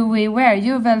 Why do we wear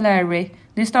jewelry?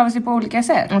 Det stavas ju på olika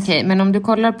sätt. Okej, men om du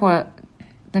kollar på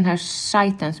den här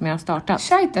sajten som jag har startat.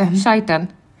 Sajten.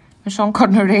 Med Sean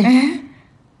Connery.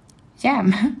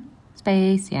 Jam.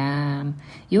 Space Jam.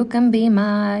 You can be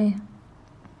my...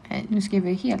 Nej, nu skriver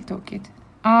jag helt tokigt.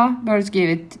 Ja, då har du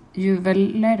skrivit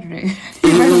jewelry.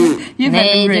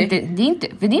 Nej,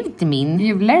 det är inte min.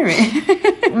 Jewelry.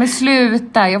 Men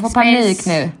sluta, jag får panik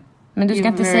nu. Men du ska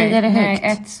inte säga det högt.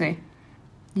 Nej, Etsy.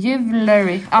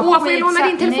 Jewelry. Får jag låna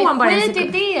din telefon bara en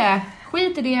sekund?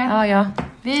 Skit i det. Ja.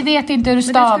 Vi vet inte hur det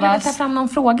stavas. Men du skulle stavas. ta fram någon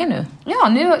fråga nu.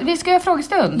 Ja, vi ska göra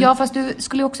frågestund. Ja, fast du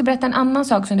skulle också berätta en annan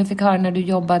sak som du fick höra när du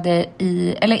jobbade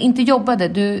i... Eller inte jobbade,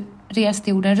 du reste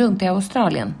jorden runt i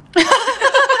Australien.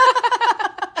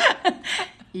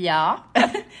 Ja.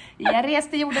 Jag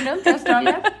reste jorden runt i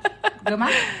Australien. Gumman?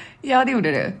 Ja, det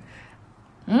gjorde du.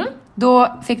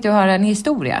 Då fick du höra en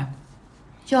historia.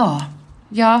 Ja.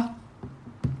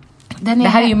 Det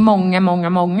här är ju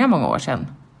många år sedan.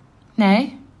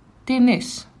 Nej, det är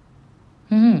nyss.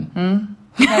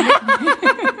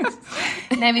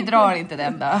 Nej, vi drar inte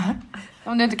den då.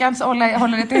 Om du inte kan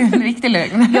hålla det till en riktig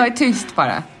lögn. Jag är tyst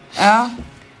bara. Ja,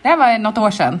 det här var något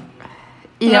år sedan.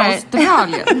 I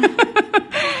Australien?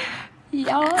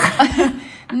 Ja.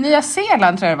 Nya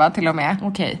Zeeland tror jag det var till och med.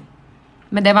 Okej.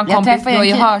 Men det var en kompis, du har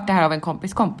ju hört det här av en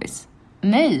kompis.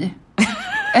 Nej.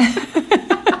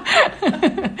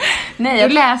 Nej,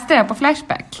 du läste det på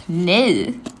Flashback.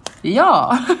 Nej.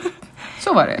 Ja.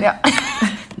 Så var det. Ja.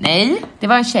 Nej, det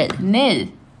var en tjej.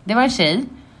 Nej, det var en tjej.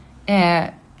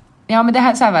 Ja, men det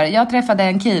här, så här var det. Jag träffade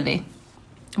en kiwi.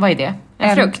 Vad är det?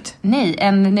 En frukt? Nej,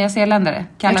 en nyzeeländare.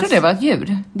 Jag trodde det var ett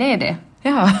djur. Det är det.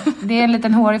 Ja. Det är en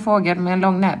liten hårig fågel med en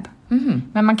lång näbb.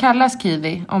 Men man kallas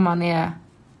kiwi om man är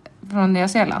från Nya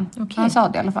Zeeland. Okay. Han sa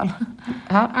det i alla fall.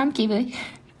 Ja. I'm kiwi.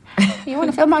 You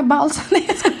wanna feel my balls?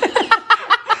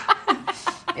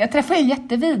 Jag träffade en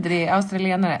jättevidrig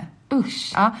australienare.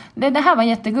 Usch. Ja, det här var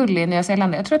jättegullig i Nya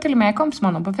Zeeland. Jag tror till och med jag kom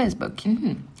med honom på Facebook.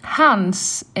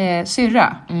 Hans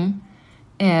syrra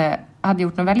hade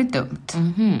gjort något väldigt dumt.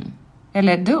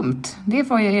 Eller dumt, det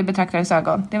får ju i betraktarens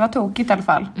ögon. Det var tokigt i alla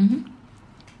fall.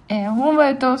 Hon var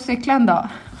ute och cyklade en dag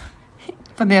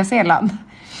på Nya Zeeland.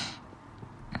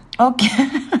 Och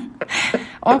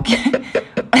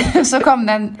så kom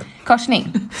det en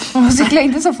korsning. Hon cyklade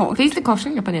inte så fort. Finns det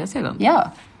korsningar på Nya Zeeland?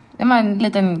 Ja, det var en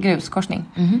liten gruskorsning.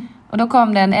 Och då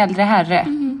kom det en äldre herre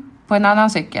på en annan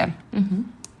cykel.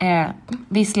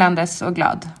 Visslandes och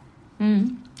glad.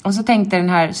 Och så tänkte den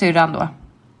här syrran då.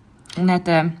 Hon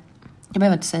hette... Jag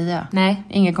behöver inte säga. Nej.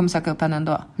 Ingen kommer söka upp henne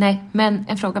ändå. Nej, men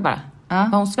en fråga bara. Ja.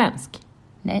 Var hon svensk?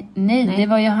 Nej, det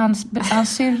var ju hans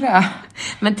syrra.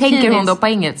 Men tänker hon då på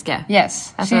engelska?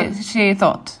 Yes, alltså... she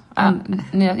thought.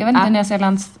 Jag vet inte, Nya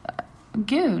Zeelands...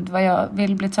 Gud, vad jag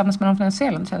vill bli tillsammans med någon från Nya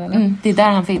Zeeland. Det är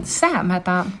där han finns. Sam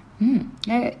hette han.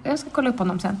 Jag ska kolla upp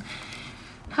honom sen.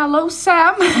 Hello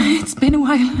Sam, it's been a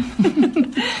while.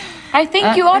 I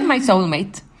think you are my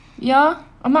soulmate. Ja,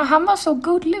 han var så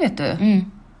gullig, vet du.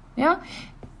 Ja,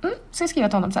 ska jag skriva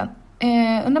till honom sen.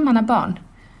 Undrar om han har barn.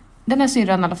 Den här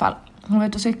syrran i alla fall. Hon var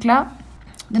ute och cykla.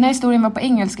 Den här historien var på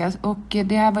engelska och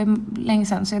det här var ju länge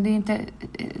sedan, så det är inte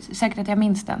säkert att jag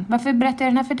minns den. Varför berättar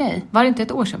jag den här för dig? Var det inte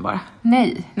ett år sedan bara?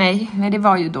 Nej, det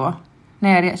var ju då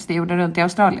när jag reste jorden runt i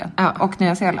Australien och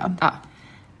Nya Zeeland. Ja.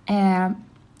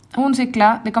 Hon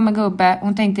cyklade, det kom en gubbe.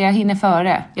 Hon tänkte jag hinner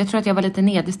före. Jag tror att jag var lite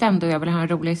nedstämd och jag ville ha en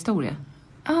rolig historia.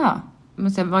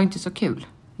 Men det var inte så kul.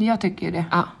 Jag tycker ju det.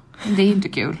 Ja. Det är inte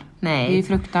kul. Nej. Det är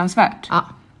fruktansvärt. Ja.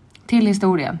 Till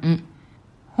historien.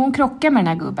 Hon krockar med den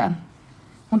här gubben.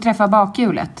 Hon träffar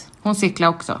bakhjulet. Hon cyklar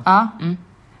också. Ja.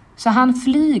 Så han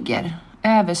flyger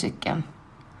över cykeln.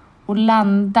 Och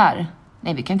landar.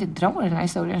 Nej, vi kan inte dra den här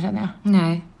historien, känner jag.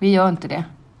 Nej. Vi gör inte det.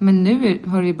 Men nu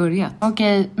har vi börjat.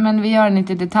 Okej, men vi gör den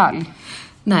inte i detalj.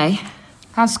 Nej.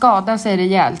 Han skadade sig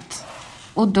rejält.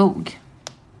 Och dog.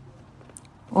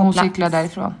 Och hon cyklade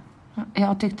därifrån.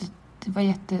 Jag tyckte det var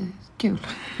jättekul.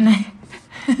 Nej.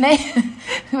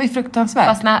 Det var ju fruktansvärt.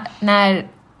 Fast när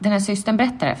den här systern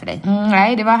berättade för dig.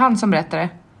 Nej, det var han som berättade.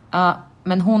 Ja,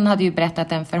 men hon hade ju berättat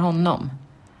den för honom.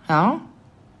 Ja.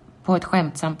 På ett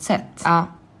skämtsamt sätt. Ja.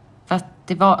 Fast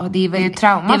det är väl ett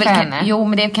trauma för henne. Jo,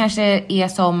 men det kanske är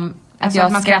som att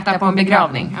jag man skrattar på en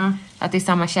begravning. Ja. Att det är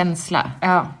samma känsla.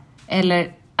 Ja.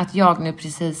 Eller att jag nu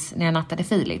precis när jag nattade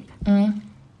Filip.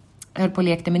 Jag höll på och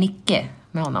lekte med Nicke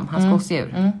med honom, hans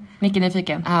gosedjur. Nicke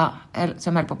nyfiken. Ja,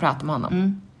 som höll på att prata med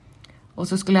honom. Och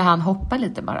så skulle han hoppa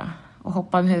lite bara. Och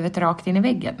hoppa med huvudet rakt in i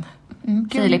väggen.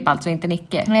 Filip alltså, inte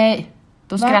Nicke. Nej.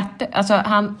 Då skrattade, alltså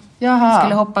han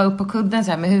skulle hoppa upp på kudden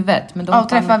så här med huvudet. Men då och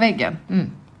träffa väggen.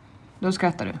 Då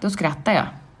skrattar du. Då skrattar jag.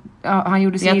 Ja, han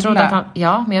gjorde sig illa.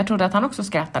 Men jag trodde att han också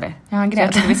skrattade. Ja, han grät. Så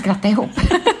jag trodde vi skrattade ihop.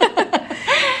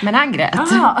 Men han grät.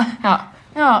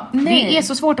 Ja, nej. Det är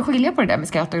så svårt att skilja på det där med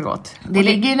skratt och gråt. Det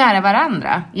ligger ju nära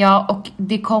varandra. Ja, och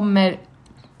det kommer...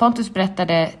 Pontus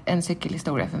berättade en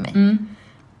cykelhistoria för mig.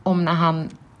 Om när han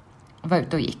var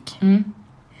ute och gick.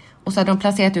 Och så hade de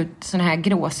placerat ut såna här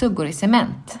gråsuggor i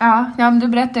cement. Ja, men du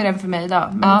berättade den för mig idag.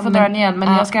 Men du får dra den igen.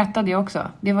 Men jag skrattade ju också.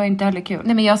 Det var ju inte heller kul.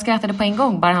 Nej, men jag skrattade på en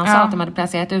gång. Bara han sa att de hade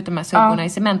placerat ut de här suggorna i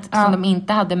cement. Som de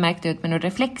inte hade märkt ut med några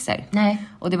reflexer. Nej.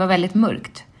 Och det var väldigt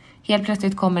mörkt. Helt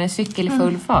plötsligt kommer en cykel i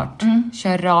full fart.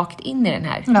 Kör rakt in i den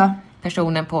här.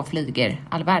 Personen på flyger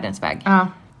all världens väg.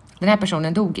 Den här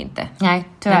personen dog inte. Nej,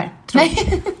 tyvärr.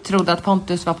 Trodde att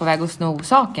Pontus var på väg att sno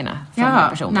sakerna från den här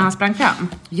personen. När han sprang fram.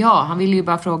 Ja, han ville ju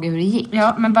bara fråga hur det gick.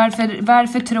 Ja, men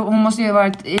varför tror hon måste ju ha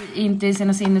varit inte i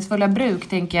sina sinnesfulla bruk,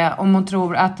 tänker jag, om hon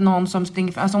tror att någon som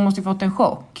springer, alltså hon måste ju fått en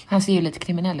chock. Han ser ju lite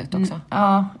kriminell ut också.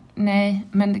 Ja, nej,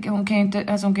 men hon kan ju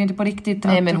inte på riktigt.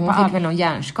 Nej, men hon fick väl någon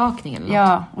hjärnskakning eller något.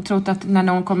 Ja, och trott att när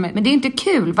någon kommer. Men det är inte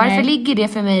kul. Varför ligger det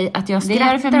för mig att jag skrattar? Det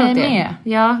gör det för mig med.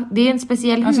 Ja, det är en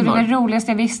speciell humor. Alltså det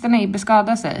roligaste jag visste när Ibbe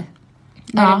skadade sig.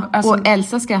 Ja, och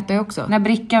Elsa skrattar ju också. När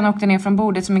brickan åkte ner från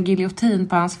bordet som en giljotin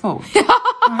på hans fot.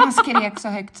 Och han skrek så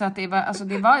högt så att det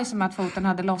var ju som att foten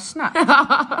hade lossnat.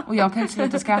 Och jag kan inte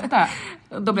sluta skratta.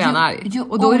 Då blir han arg.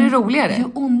 Och då är det roligare. Ju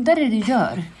ondare det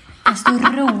gör, desto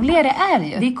roligare är det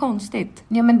ju. Det är konstigt.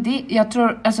 Ja, men jag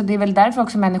tror, alltså det är väl därför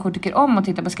också människor tycker om att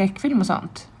titta på skräckfilm och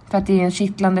sånt. För att det är en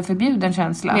kittlande förbjuden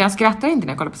känsla. Men jag skrattar inte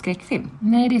när jag kollar på skräckfilm.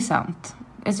 Nej, det är sant.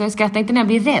 Alltså jag skrattar inte när jag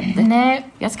blir rädd. Nej.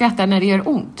 Jag skrattar när det gör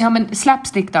ont. Ja, men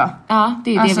slapstick då? Ja,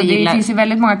 det är alltså, det vi gillar. Det finns ju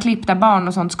väldigt många klipp där barn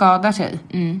och sånt skadar sig.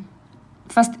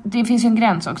 Fast det finns ju en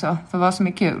gräns också för vad som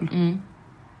är kul.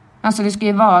 Alltså det ska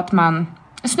ju vara att man...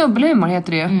 Snubbelhumor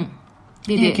heter det ju.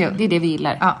 Det är kul. Det är det vi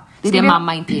gillar. Ja. Det är det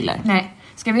mamma inte gillar. Nej.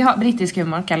 Ska vi ha brittisk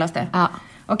humor kallas det? Ja.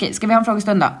 Okej, ska vi ha en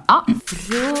frågestund då? Ja.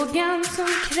 Frågan som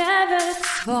kräver ett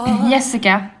svar.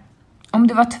 Jessica, om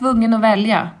du var tvungen att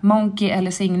välja Monkey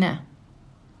eller Signe?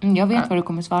 Jag vet vad du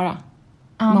kommer svara.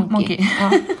 Monkey.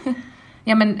 Ja.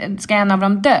 Ja, men ska en av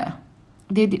dem dö?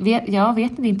 Jag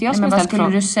vet inte. Jag som men har vad ställt skulle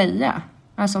frågan. du säga?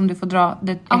 Alltså om du får dra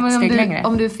det ett steg längre.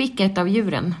 Om du fick ett av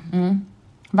djuren.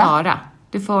 Bara.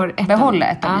 Du får behålla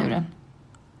ett av djuren.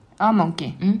 Ja,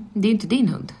 Monkey. Det är inte din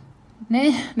hund.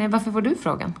 Nej, varför får du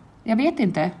frågan? jag vet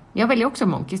inte. Jag väljer också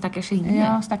Monkey, stackars Signe.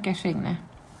 Ja, stackars Signe.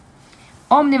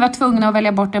 Om ni var tvungna att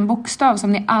välja bort en bokstav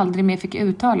som ni aldrig mer fick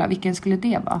uttala, vilken skulle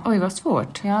det vara? Oj, vad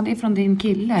svårt. Ja, det är från din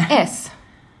kille. S.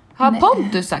 Har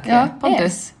Pontus sagt det? Ja, Pontus.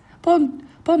 S.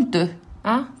 Pontus.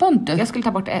 Ja. Pontus. Jag skulle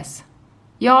ta bort S.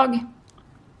 Jag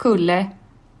skulle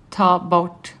ta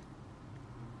bort...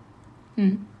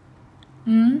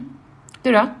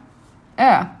 Du då?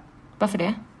 Ö. Varför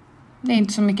det? Det är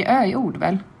inte så mycket ö i ord,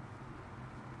 väl?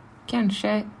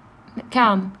 Kanske...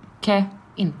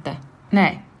 inte.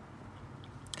 Nej.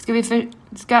 Ska vi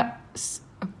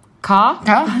Ka?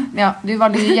 Ja, du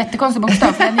valde ju jättekonstig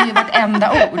bokstav, för den är ju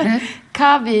vartenda ord.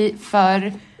 Ka vi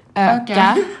för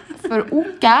öka. För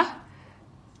oka.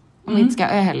 Om vi inte ska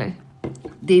ö heller.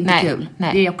 Det är inte kul.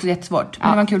 Nej. Det är också jättesvårt. Men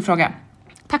det var en kul fråga.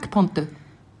 Tack, Pontu.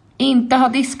 Inte ha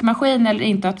diskmaskin eller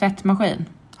inte ha tvättmaskin?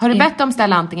 Har du bett om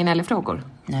ställa antingen eller frågor?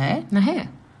 Nej.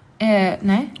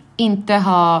 Nej. Inte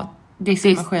ha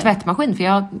diskmaskin. Tvättmaskin, för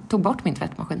jag tog bort min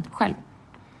tvättmaskin själv.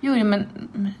 Jo,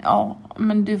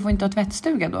 men du får inte ha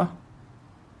tvättstuga då.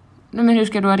 Nej, men hur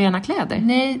ska du ha rena kläder?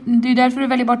 Nej, det är därför du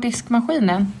väljer bort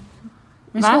diskmaskinen.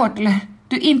 Det är svårt, eller?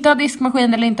 Du inte har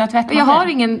diskmaskin eller inte har tvättmaskin. Jag har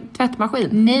ingen tvättmaskin.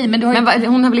 Nej, men du har Men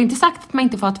hon har väl inte sagt att man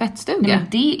inte får ha tvättstuga?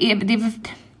 Nej, men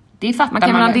det fattar man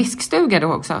kan väl ha diskstuga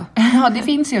då också? Ja, det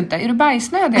finns ju inte. Är du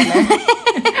bajsnödig eller?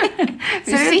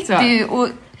 Du sitter ju och...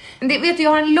 vet du,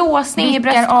 jag har en låsning i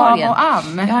bröstkorgen.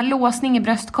 Jag har en låsning i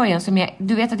bröstkorgen som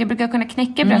du vet att jag brukar kunna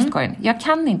knäcka bröstkorgen. Jag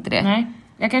kan inte det. Nej,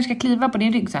 jag kanske ska kliva på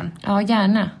din rygg sen. Ja,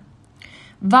 gärna.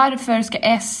 Varför ska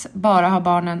S bara ha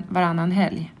barnen varannan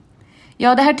helg?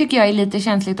 Ja, det här tycker jag är lite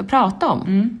känsligt att prata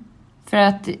om. För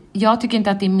att jag tycker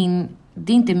inte att det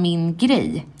är inte min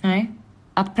grej. Nej.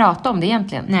 Att prata om det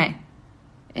egentligen. Nej.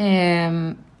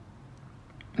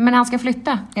 Men han ska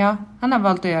flytta. Ja, han har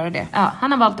valt att göra det. Ja,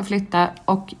 han har valt att flytta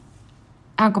och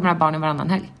han kommer att ha barnen varannan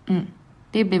helg.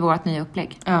 Det blir vårt nya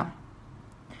upplägg. Ja.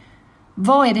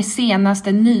 Vad är det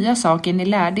senaste nya saken ni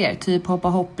lärde er? Typ hoppa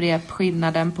hopprep,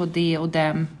 skillnaden på det och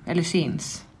dem eller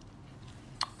syns?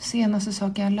 Senaste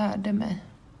saken jag lärde mig?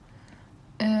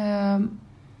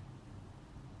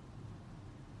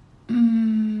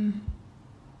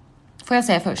 Får jag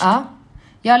säga först? Ja.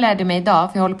 Jag lärde mig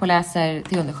idag, för jag håller på och läser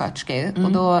till undersköterska ju.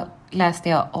 Och då läste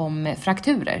jag om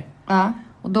frakturer. Ja.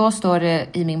 Och då står det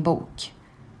i min bok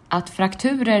att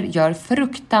frakturer gör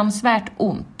fruktansvärt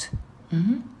ont.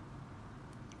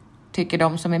 Tycker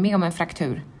de som är med om en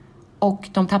fraktur. Och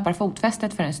de tappar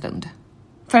fotfästet för en stund.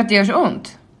 För att det gör så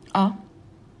ont? Ja.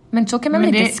 Men så kan man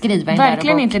väl inte skriva i en lärobok?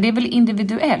 Verkligen inte, det är väl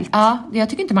individuellt? Ja, jag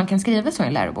tycker inte man kan skriva så i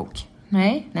en lärobok.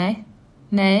 Nej.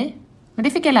 Men det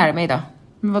fick jag lära mig idag.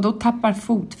 Men vad då tappar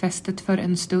fotfästet för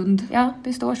en stund? Ja,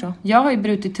 det står så. Jag har ju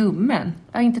brutit tummen.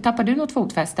 Ja, inte tappar du något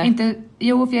fotfäste?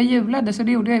 Jo, för jag hjulade, så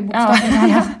det gjorde jag i bokstavligen.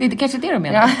 Ja. Det är kanske det du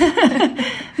menar. Ja.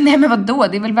 Nej, men vad då?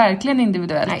 Det är väl verkligen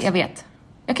individuellt? Nej, jag vet.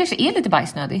 Jag kanske är lite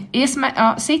bajsnödig.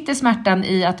 Sitter smärtan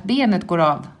i att benet går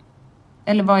av?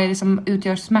 Eller vad är det som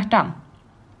utgör smärtan?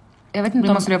 Jag vet inte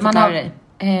Det om måste du få man ta har... dig.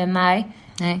 Nej.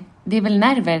 Det är väl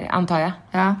nerver, antar jag.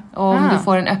 Ja. Och om du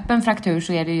får en öppen fraktur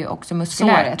så är det ju också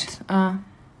muskulärt. Såret. Ja.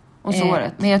 Och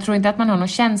såret. Men jag tror inte att man har någon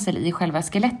känsel i själva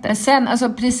skelettet. Men sen,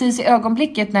 alltså precis i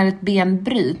ögonblicket när ett ben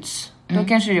bryts, då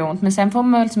kanske det är ont. Men sen får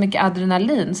man väl så mycket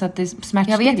adrenalin så att det smärtstillar.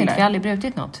 Jag vet inte, för jag har aldrig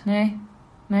brutit något.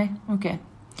 Nej, okej.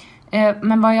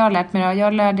 Men vad har jag lärt mig då? Jag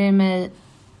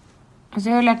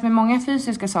har lärt mig många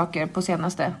fysiska saker på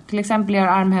senaste. Till exempel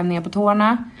göra armhävningar på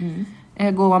tårna.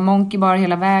 Gå monkey bar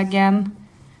hela vägen.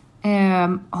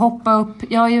 Hoppa upp.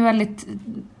 Jag är ju väldigt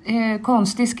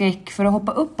konstig skräck för att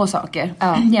hoppa upp på saker.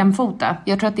 Jämfota.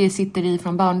 Jag tror att det sitter i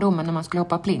från barndomen när man skulle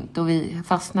hoppa plint och vi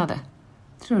fastnade.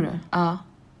 Tror du? Ja.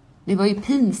 Det var ju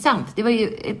pinsamt. Det var ju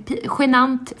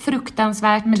genant,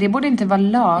 fruktansvärt. Men det borde inte vara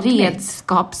lagligt.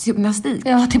 Redskapsgymnastik.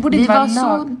 Ja, det borde inte vara Vi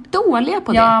var så dåliga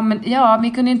på det. Ja,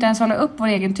 vi kunde inte ens hålla upp vår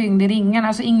egen tyngd i ringen.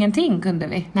 Alltså ingenting kunde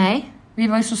vi. Nej. Vi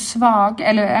var ju så svaga,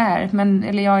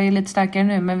 eller jag är lite starkare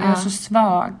nu, men vi var så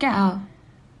svaga. Ja.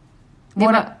 Det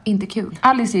var inte kul.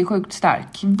 Alice är ju sjukt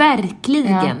stark.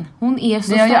 Verkligen. Ja. Hon är så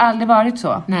stark. Det har ju aldrig varit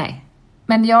så. Nej.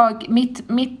 Men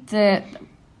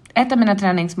ett av mina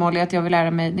träningsmål är att jag vill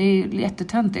lära mig, det är ju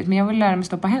jättetöntigt, men jag vill lära mig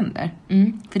stå på händer.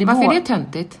 För Varför är det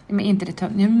töntigt? Men inte det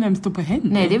töntigt. Jag vill lära mig stå på händer.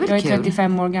 Nej, det är väl jag är kul.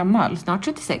 35 år gammal. Snart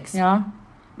 76. Ja.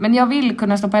 Men jag vill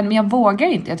kunna stå på händer, men jag vågar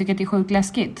inte. Jag tycker att det är sjukt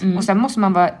läskigt. Och sen måste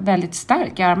man vara väldigt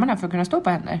stark i armarna för att kunna stå på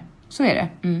händer. Så är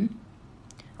det.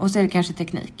 Och så är det kanske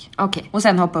teknik. Okej. Och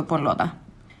sen hoppa upp på en låda.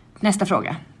 Nästa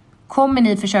fråga. Kommer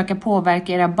ni försöka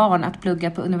påverka era barn att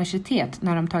plugga på universitet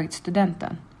när de tagit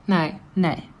studenten? Nej.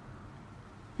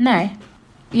 Nej.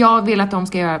 Jag vill att de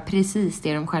ska göra precis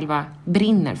det de själva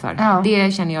brinner för. Ja.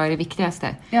 Det känner jag är det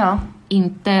viktigaste. Ja.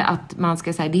 Inte att man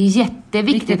ska säga det är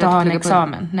jätteviktigt Viktigt att ha en plugga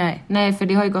examen. Nej, för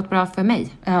det har ju gått bra för mig.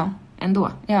 Ja. Ändå.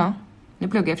 Ja. Nu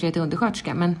pluggar jag för ett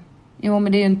undersköterska, men Jo,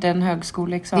 men det är ju inte en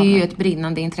högskoleexamen. det är ju ett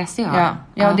brinnande intresse jag har.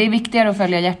 Ja, det är viktigare att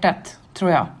följa hjärtat,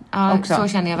 tror jag. Ja, också. så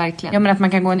känner jag verkligen. Ja, men att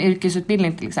man kan gå en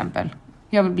yrkesutbildning till exempel.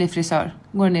 Jag vill bli frisör,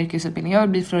 går en yrkesutbildning. Jag vill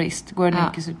bli florist, går en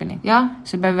yrkesutbildning. Ja.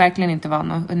 Så det behöver verkligen inte vara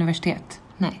något universitet.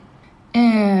 Nej.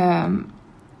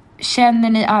 Känner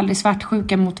ni aldrig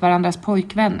svartsjuka mot varandras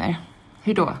pojkvänner?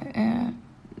 Hur då?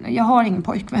 Jag har ingen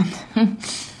pojkvän.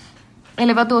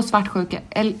 Eller vad då svartsjuka?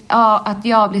 Att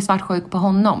jag blir svartsjuk på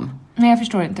honom. Nej, jag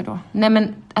förstår inte då. Nej,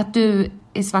 men att du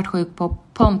är svartsjuk på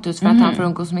Pontus för att han får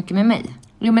umgås så mycket med mig.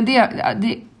 Jo,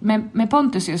 men med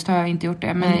Pontus just har jag inte gjort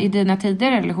det. Men i dina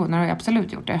tidigare relationer har jag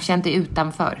absolut gjort det. Känt dig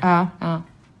utanför. Ja.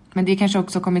 Men det kanske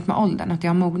också kommit med åldern, att jag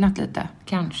har mognat lite.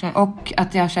 Kanske. Och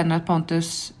att jag känner att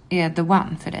Pontus är the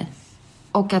one för dig.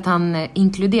 Och att han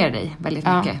inkluderar dig väldigt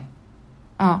mycket.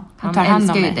 Ja, Han tar hand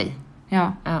älskar om ju mig. dig.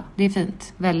 Ja, Ja. det är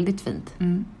fint. Väldigt fint.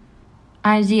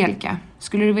 Angelica,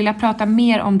 skulle du vilja prata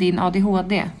mer om din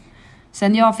ADHD?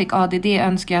 Sen jag fick ADD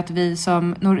önskar jag att vi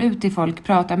som når ut till folk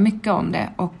pratar mycket om det.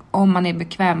 Och om man är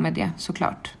bekväm med det,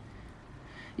 såklart.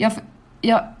 Ja,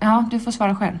 du får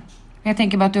svara själv. Jag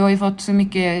tänker bara att du har ju fått så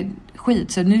mycket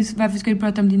skit. Så nu, varför ska du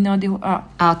prata om din ADHD? Ja,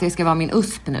 Att det ska vara min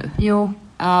USP nu. Jo,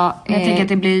 Ja, jag tänker att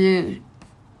det blir ju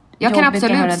jag kan jobbigt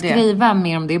att höra absolut det. skriva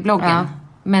mer om det i bloggen. Ja.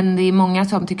 Men det är många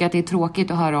som tycker att det är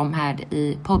tråkigt att höra om här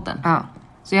i podden. Ja.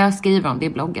 Så jag skriver om det i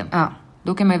bloggen. Ja.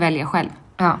 Då kan man ju välja själv.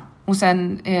 Ja. Och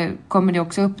sen kommer det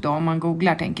också upp då om man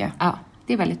googlar, tänker jag. Ja,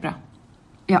 det är väldigt bra.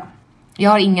 Ja.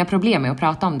 Jag har inga problem med att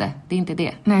prata om det. Det är inte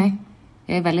det. Nej.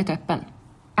 Jag är väldigt öppen.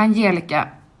 Angelica,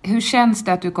 hur känns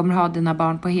det att du kommer ha dina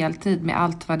barn på heltid med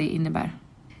allt vad det innebär?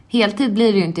 Heltid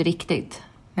blir det ju inte riktigt.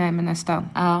 Nej, men nästan.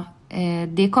 Ja,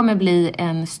 det kommer bli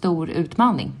en stor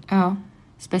utmaning. Ja.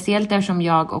 Speciellt eftersom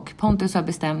jag och Pontus har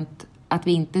bestämt att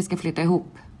vi inte ska flytta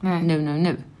ihop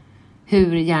nu.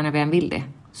 Hur gärna vi än vill det.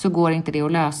 Så går inte det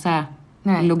att lösa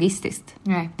logistiskt.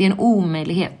 Nej. Det är en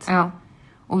omöjlighet. Ja.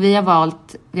 Och vi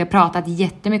har pratat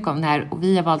jättemycket om det här. Och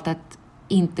vi har valt att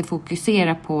inte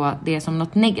fokusera på det som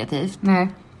något negativt. Nej.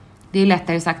 Det är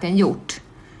lättare sagt än gjort.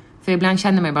 För ibland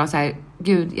känner man bara så här,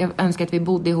 gud, jag önskar att vi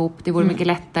bodde ihop. Det vore mycket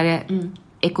lättare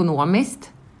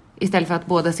ekonomiskt. Istället för att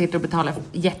båda sitter och betalar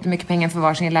jättemycket pengar för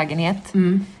varsin lägenhet.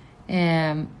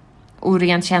 Och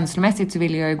rent känslomässigt så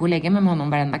vill jag ju gå och lägga mig med honom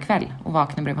varenda kväll. Och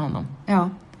vakna bredvid honom. Ja.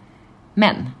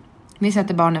 Men. Vi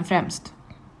sätter barnen främst.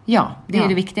 Ja, det är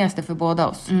det viktigaste för båda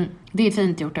oss. Det är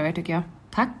fint gjort av er, tycker jag.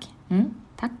 Tack.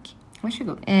 Tack.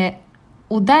 Varsågod.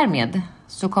 Och därmed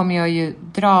så kommer jag ju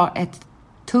dra ett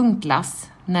tungt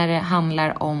lass när det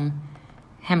handlar om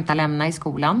hämta lämna i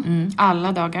skolan.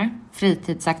 Alla dagar.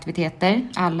 Fritidsaktiviteter.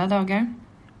 Alla dagar.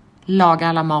 Laga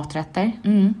alla maträtter.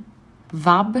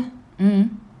 Vabb.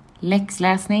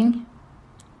 Läxläsning.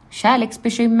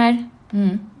 Kärleksbekymmer.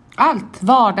 Allt.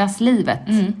 Vardagslivet.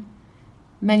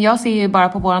 Men jag ser ju bara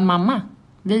på våran mamma.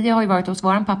 Vi har ju varit hos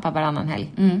våran pappa varannan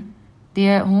helg.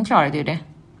 Hon klarade ju det.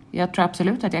 Jag tror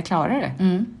absolut att jag klarar det.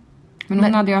 Men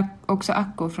hon hade ju också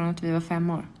Akko från att vi var 5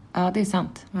 år. Ja, det är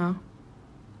sant. Ja.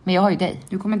 Men jag har ju dig.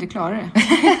 Du kommer inte klara det.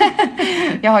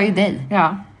 Jag har ju dig.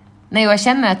 Ja. Nej, och jag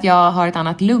känner att jag har ett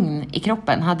annat lugn i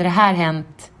kroppen. Hade det här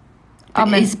hänt... Ja,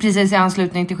 men precis i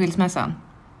anslutning till skilsmässan.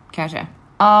 Kanske.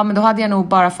 Ja, men då hade jag nog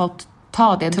bara fått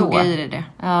ta det då. Tog i det.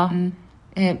 Ja.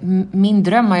 Min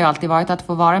dröm har ju alltid varit att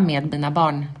få vara med mina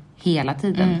barn hela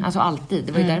tiden. Alltså alltid.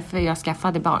 Det var ju därför jag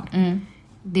skaffade barn.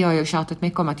 Det har jag ju tjatat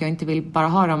mycket om, att jag inte vill bara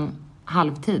ha dem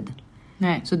halvtid.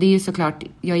 Nej. Så det är ju såklart,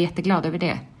 jag är jätteglad över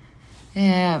det.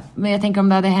 Men jag tänker om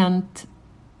det hade hänt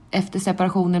efter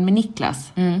separationen med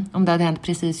Niklas. Om det hade hänt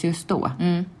precis just då.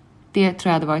 Det tror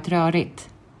jag hade varit rörigt.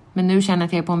 Men nu känner jag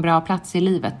att jag är på en bra plats i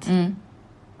livet.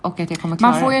 Och att jag kommer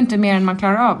klara det. Man får ju inte mer än man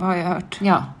klarar av, har jag hört.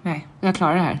 Ja, Nej. jag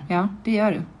klarar det här. Ja, det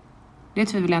gör du. Det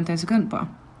tvivlar jag inte en sekund på.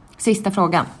 Sista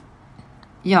frågan.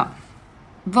 Ja.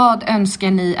 Vad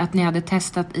önskar ni att ni hade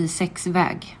testat i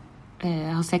sexväg?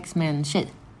 Ha sex med en tjej.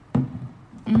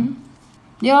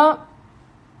 Ja.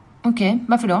 Okej,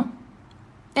 varför då?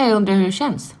 Jag undrar hur det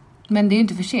känns. Men det är ju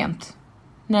inte för sent.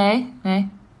 Nej. Nej.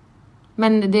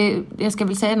 Men jag ska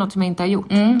väl säga något som jag inte har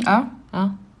gjort. Ja.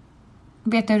 Ja.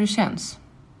 Vet jag hur det känns?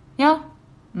 Ja.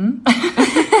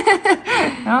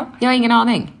 Ja. Jag har ingen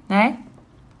aning. Nej.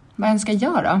 Vad önskar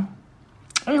jag då?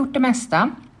 Jag har gjort det mesta.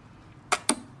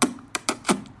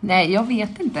 Nej, jag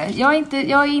vet inte.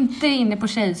 Jag är inte inne på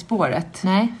tjejspåret.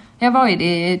 Nej. Jag var ju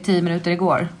det i 10 minuter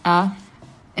igår. Ja.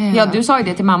 Ja, du sa ju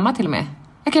det till mamma till och med.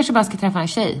 Jag kanske bara ska träffa en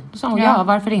tjej. Då sa hon, ja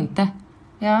varför inte?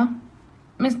 Ja.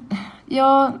 Men,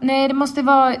 ja, nej, det måste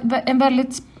vara en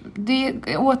väldigt... Det är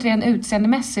återigen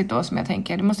utseendemässigt då som jag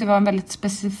tänker. Det måste vara en väldigt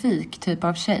specifik typ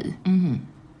av tjej.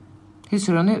 Hur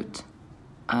ser hon ut?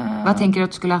 Vad tänker du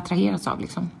att du skulle attraheras av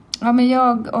liksom? Ja, men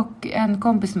jag och en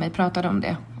kompis med mig pratade om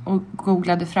det. Och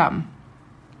googlade fram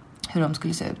hur de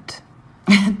skulle se ut.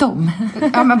 De?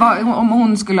 Ja, men om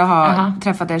hon skulle ha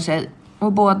träffat en tjej.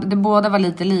 Och båda var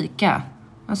lite lika.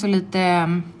 Alltså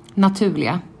lite...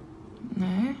 naturliga.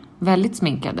 Nej. Väldigt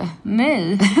sminkade.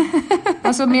 Nej.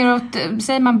 Alltså mer åt,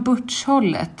 säger man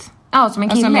butch-hållet. Ja, som en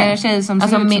kille. Alltså mer en tjej som ser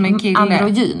ut som en kille.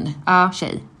 Androgyn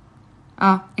tjej.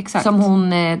 Ja, exakt. Som hon,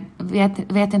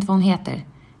 vet inte vad hon heter.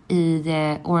 I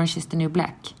Orange is the New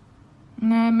Black.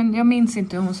 Nej, men jag minns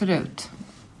inte hur hon ser ut.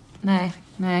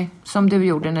 Nej. Som du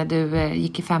gjorde när du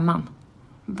gick i 5:an.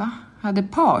 Va? Hade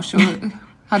page och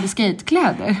hade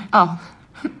skatekläder? Ja.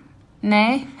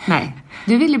 Nej.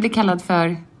 Du ville bli kallad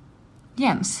för...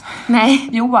 Jens. Nej.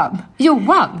 Johan.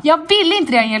 Jag ville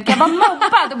inte det, Angelica. Jag var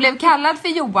mobbad och blev kallad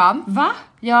för Johan. Va?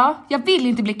 Ja, jag ville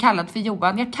inte bli kallad för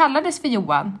Johan. Jag kallades för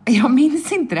Johan. Jag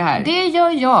minns inte det här. Det gör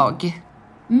jag.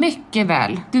 Mycket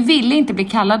väl. Du ville inte bli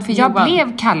kallad för Johan. Jag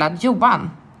blev kallad Johan.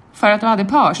 För att du hade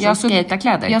page och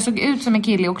skaterkläder. Jag såg ut som en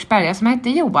kille i Åkersberga som hette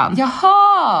Johan.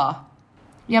 Jaha!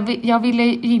 Jag ville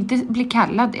ju inte bli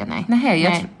kallad det, nej.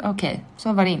 Nej. Okej.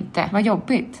 Så var det inte. Vad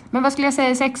jobbigt. Men vad skulle jag säga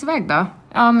i sexväg då?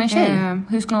 Ja, men tjej.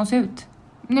 Hur skulle hon se ut?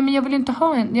 Nej, men jag vill inte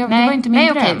ha en. Det var inte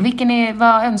min dröm. Okej.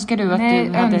 Vad önskar du att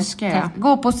du hade önskar?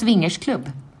 Gå på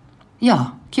swingersklubb. Ja.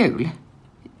 Kul.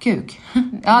 Kuk. Ja,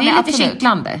 det är lite absolut.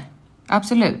 kittlande.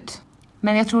 Absolut.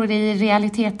 Men jag tror det är i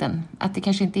realiteten att det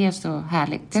kanske inte är så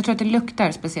härligt. Jag tror att det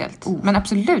luktar speciellt. Men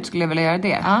absolut skulle jag vilja göra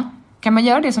det. Ja. Kan man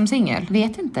göra det som singel?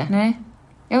 Vet inte. Nej.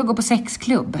 Jag vill gå på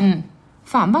sexklubb.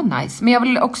 Fan vad nice. Men jag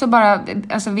vill också bara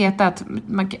veta att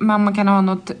man kan ha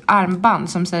något armband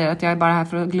som säger att jag är bara här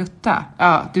för att glutta.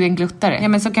 Ja, du är en gluttare. Ja,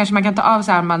 men så kanske man kan ta av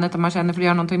sig armbandet om man känner för att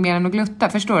göra någonting mer än att glutta.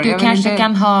 Förstår du? Du kanske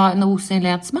kan ha en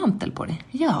osynlighetsmantel på dig.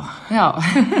 Ja.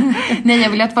 Nej, jag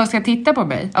vill att folk ska titta på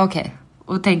mig. Okej.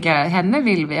 Och tänka, henne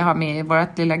vill vi ha med i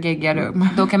vårt lilla gegga rum.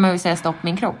 Då kan man ju säga stopp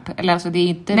min kropp. Eller alltså det är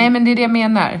inte... Nej, men det är det jag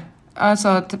menar. Alltså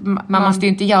att man måste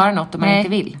ju inte göra något om man inte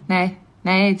vill.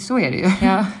 Nej, så är det ju.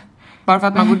 Ja. Bara för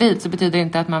att man går dit så betyder det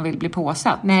inte att man vill bli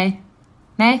påsatt. Nej,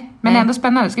 men ändå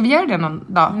spännande. Ska vi göra det någon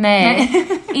dag? Nej.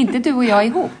 Inte du och jag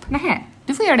ihop. Nej.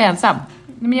 Du får göra det ensam.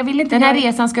 Men jag vill inte. Den här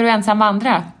resan ska du ensam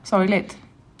vandra. Sorgligt.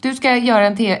 Du ska göra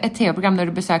ett tv-program där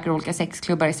du besöker olika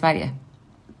sexklubbar i Sverige.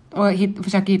 Och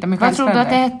försöka hitta mig själv. Vad trodde du att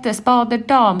det hette?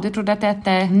 Spader-dam? Du trodde att det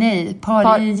hette... Nej,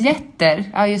 par i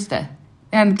jätter. Ja, just det.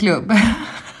 En klubb.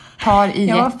 Par i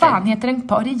jätter. Ja, vad fan heter den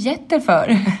par i jätter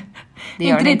för? Det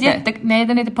gör inte det inte. Nej,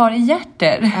 den heter par i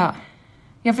hjärter. Ja.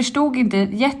 Jag förstod inte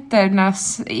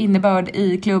jätternas innebörd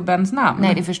i klubbens namn.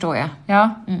 Nej, det förstår jag. Ja.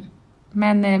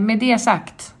 Men med det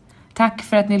sagt, tack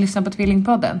för att ni lyssnar på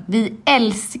Tvillingpodden. Vi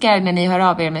älskar när ni hör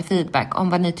av er med feedback om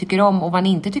vad ni tycker om och vad ni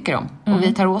inte tycker om. Och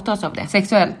vi tar åt oss av det.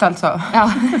 Sexuellt alltså.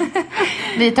 Ja.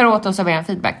 Vi tar åt oss av er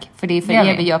feedback. För det är för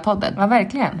er vi gör podden. Ja,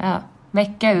 verkligen. Ja.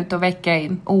 Vecka ut och vecka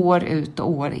in. År ut och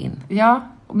år in. Ja,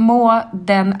 må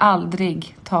den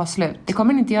aldrig ta slut. Det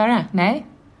kommer den inte göra. Nej.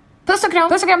 Puss och kram!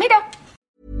 Puss och kram, hejdå!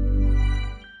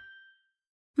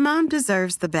 Mom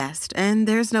deserves the best, and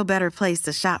there's no better place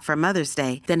to shop for Mother's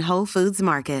Day than Whole Foods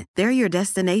Market. They're your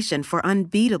destination for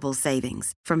unbeatable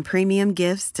savings, from premium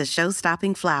gifts to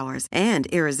show-stopping flowers and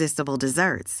irresistible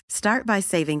desserts. Start by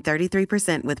saving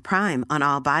 33% with Prime on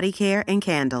all body care and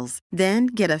candles. Then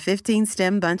get a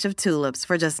 15-stem bunch of tulips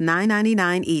for just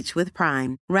 $9.99 each with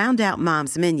Prime. Round out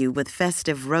Mom's menu with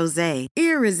festive rosé,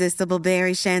 irresistible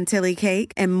berry chantilly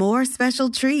cake, and more special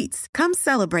treats. Come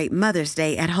celebrate Mother's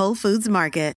Day at Whole Foods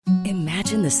Market.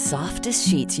 Imagine the softest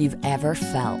sheets you've ever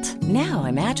felt. Now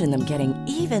imagine them getting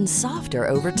even softer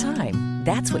over time.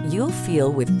 That's what you'll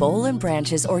feel with Boll &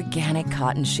 Branch's organic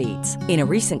cotton sheets. In a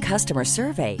recent customer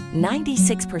survey,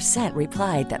 96%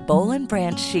 replied that Boll &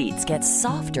 Branch sheets get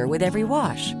softer with every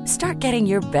wash. Start getting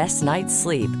your best night's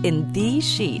sleep in these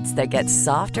sheets that get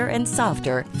softer and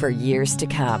softer for years to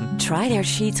come. Try their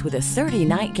sheets with a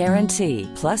 30-night guarantee.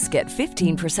 Plus, get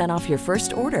 15% off your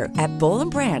first order at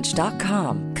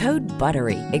bollandbranch.com. Code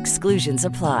BUTTERY. Exclusions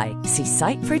apply. See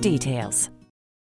site for details.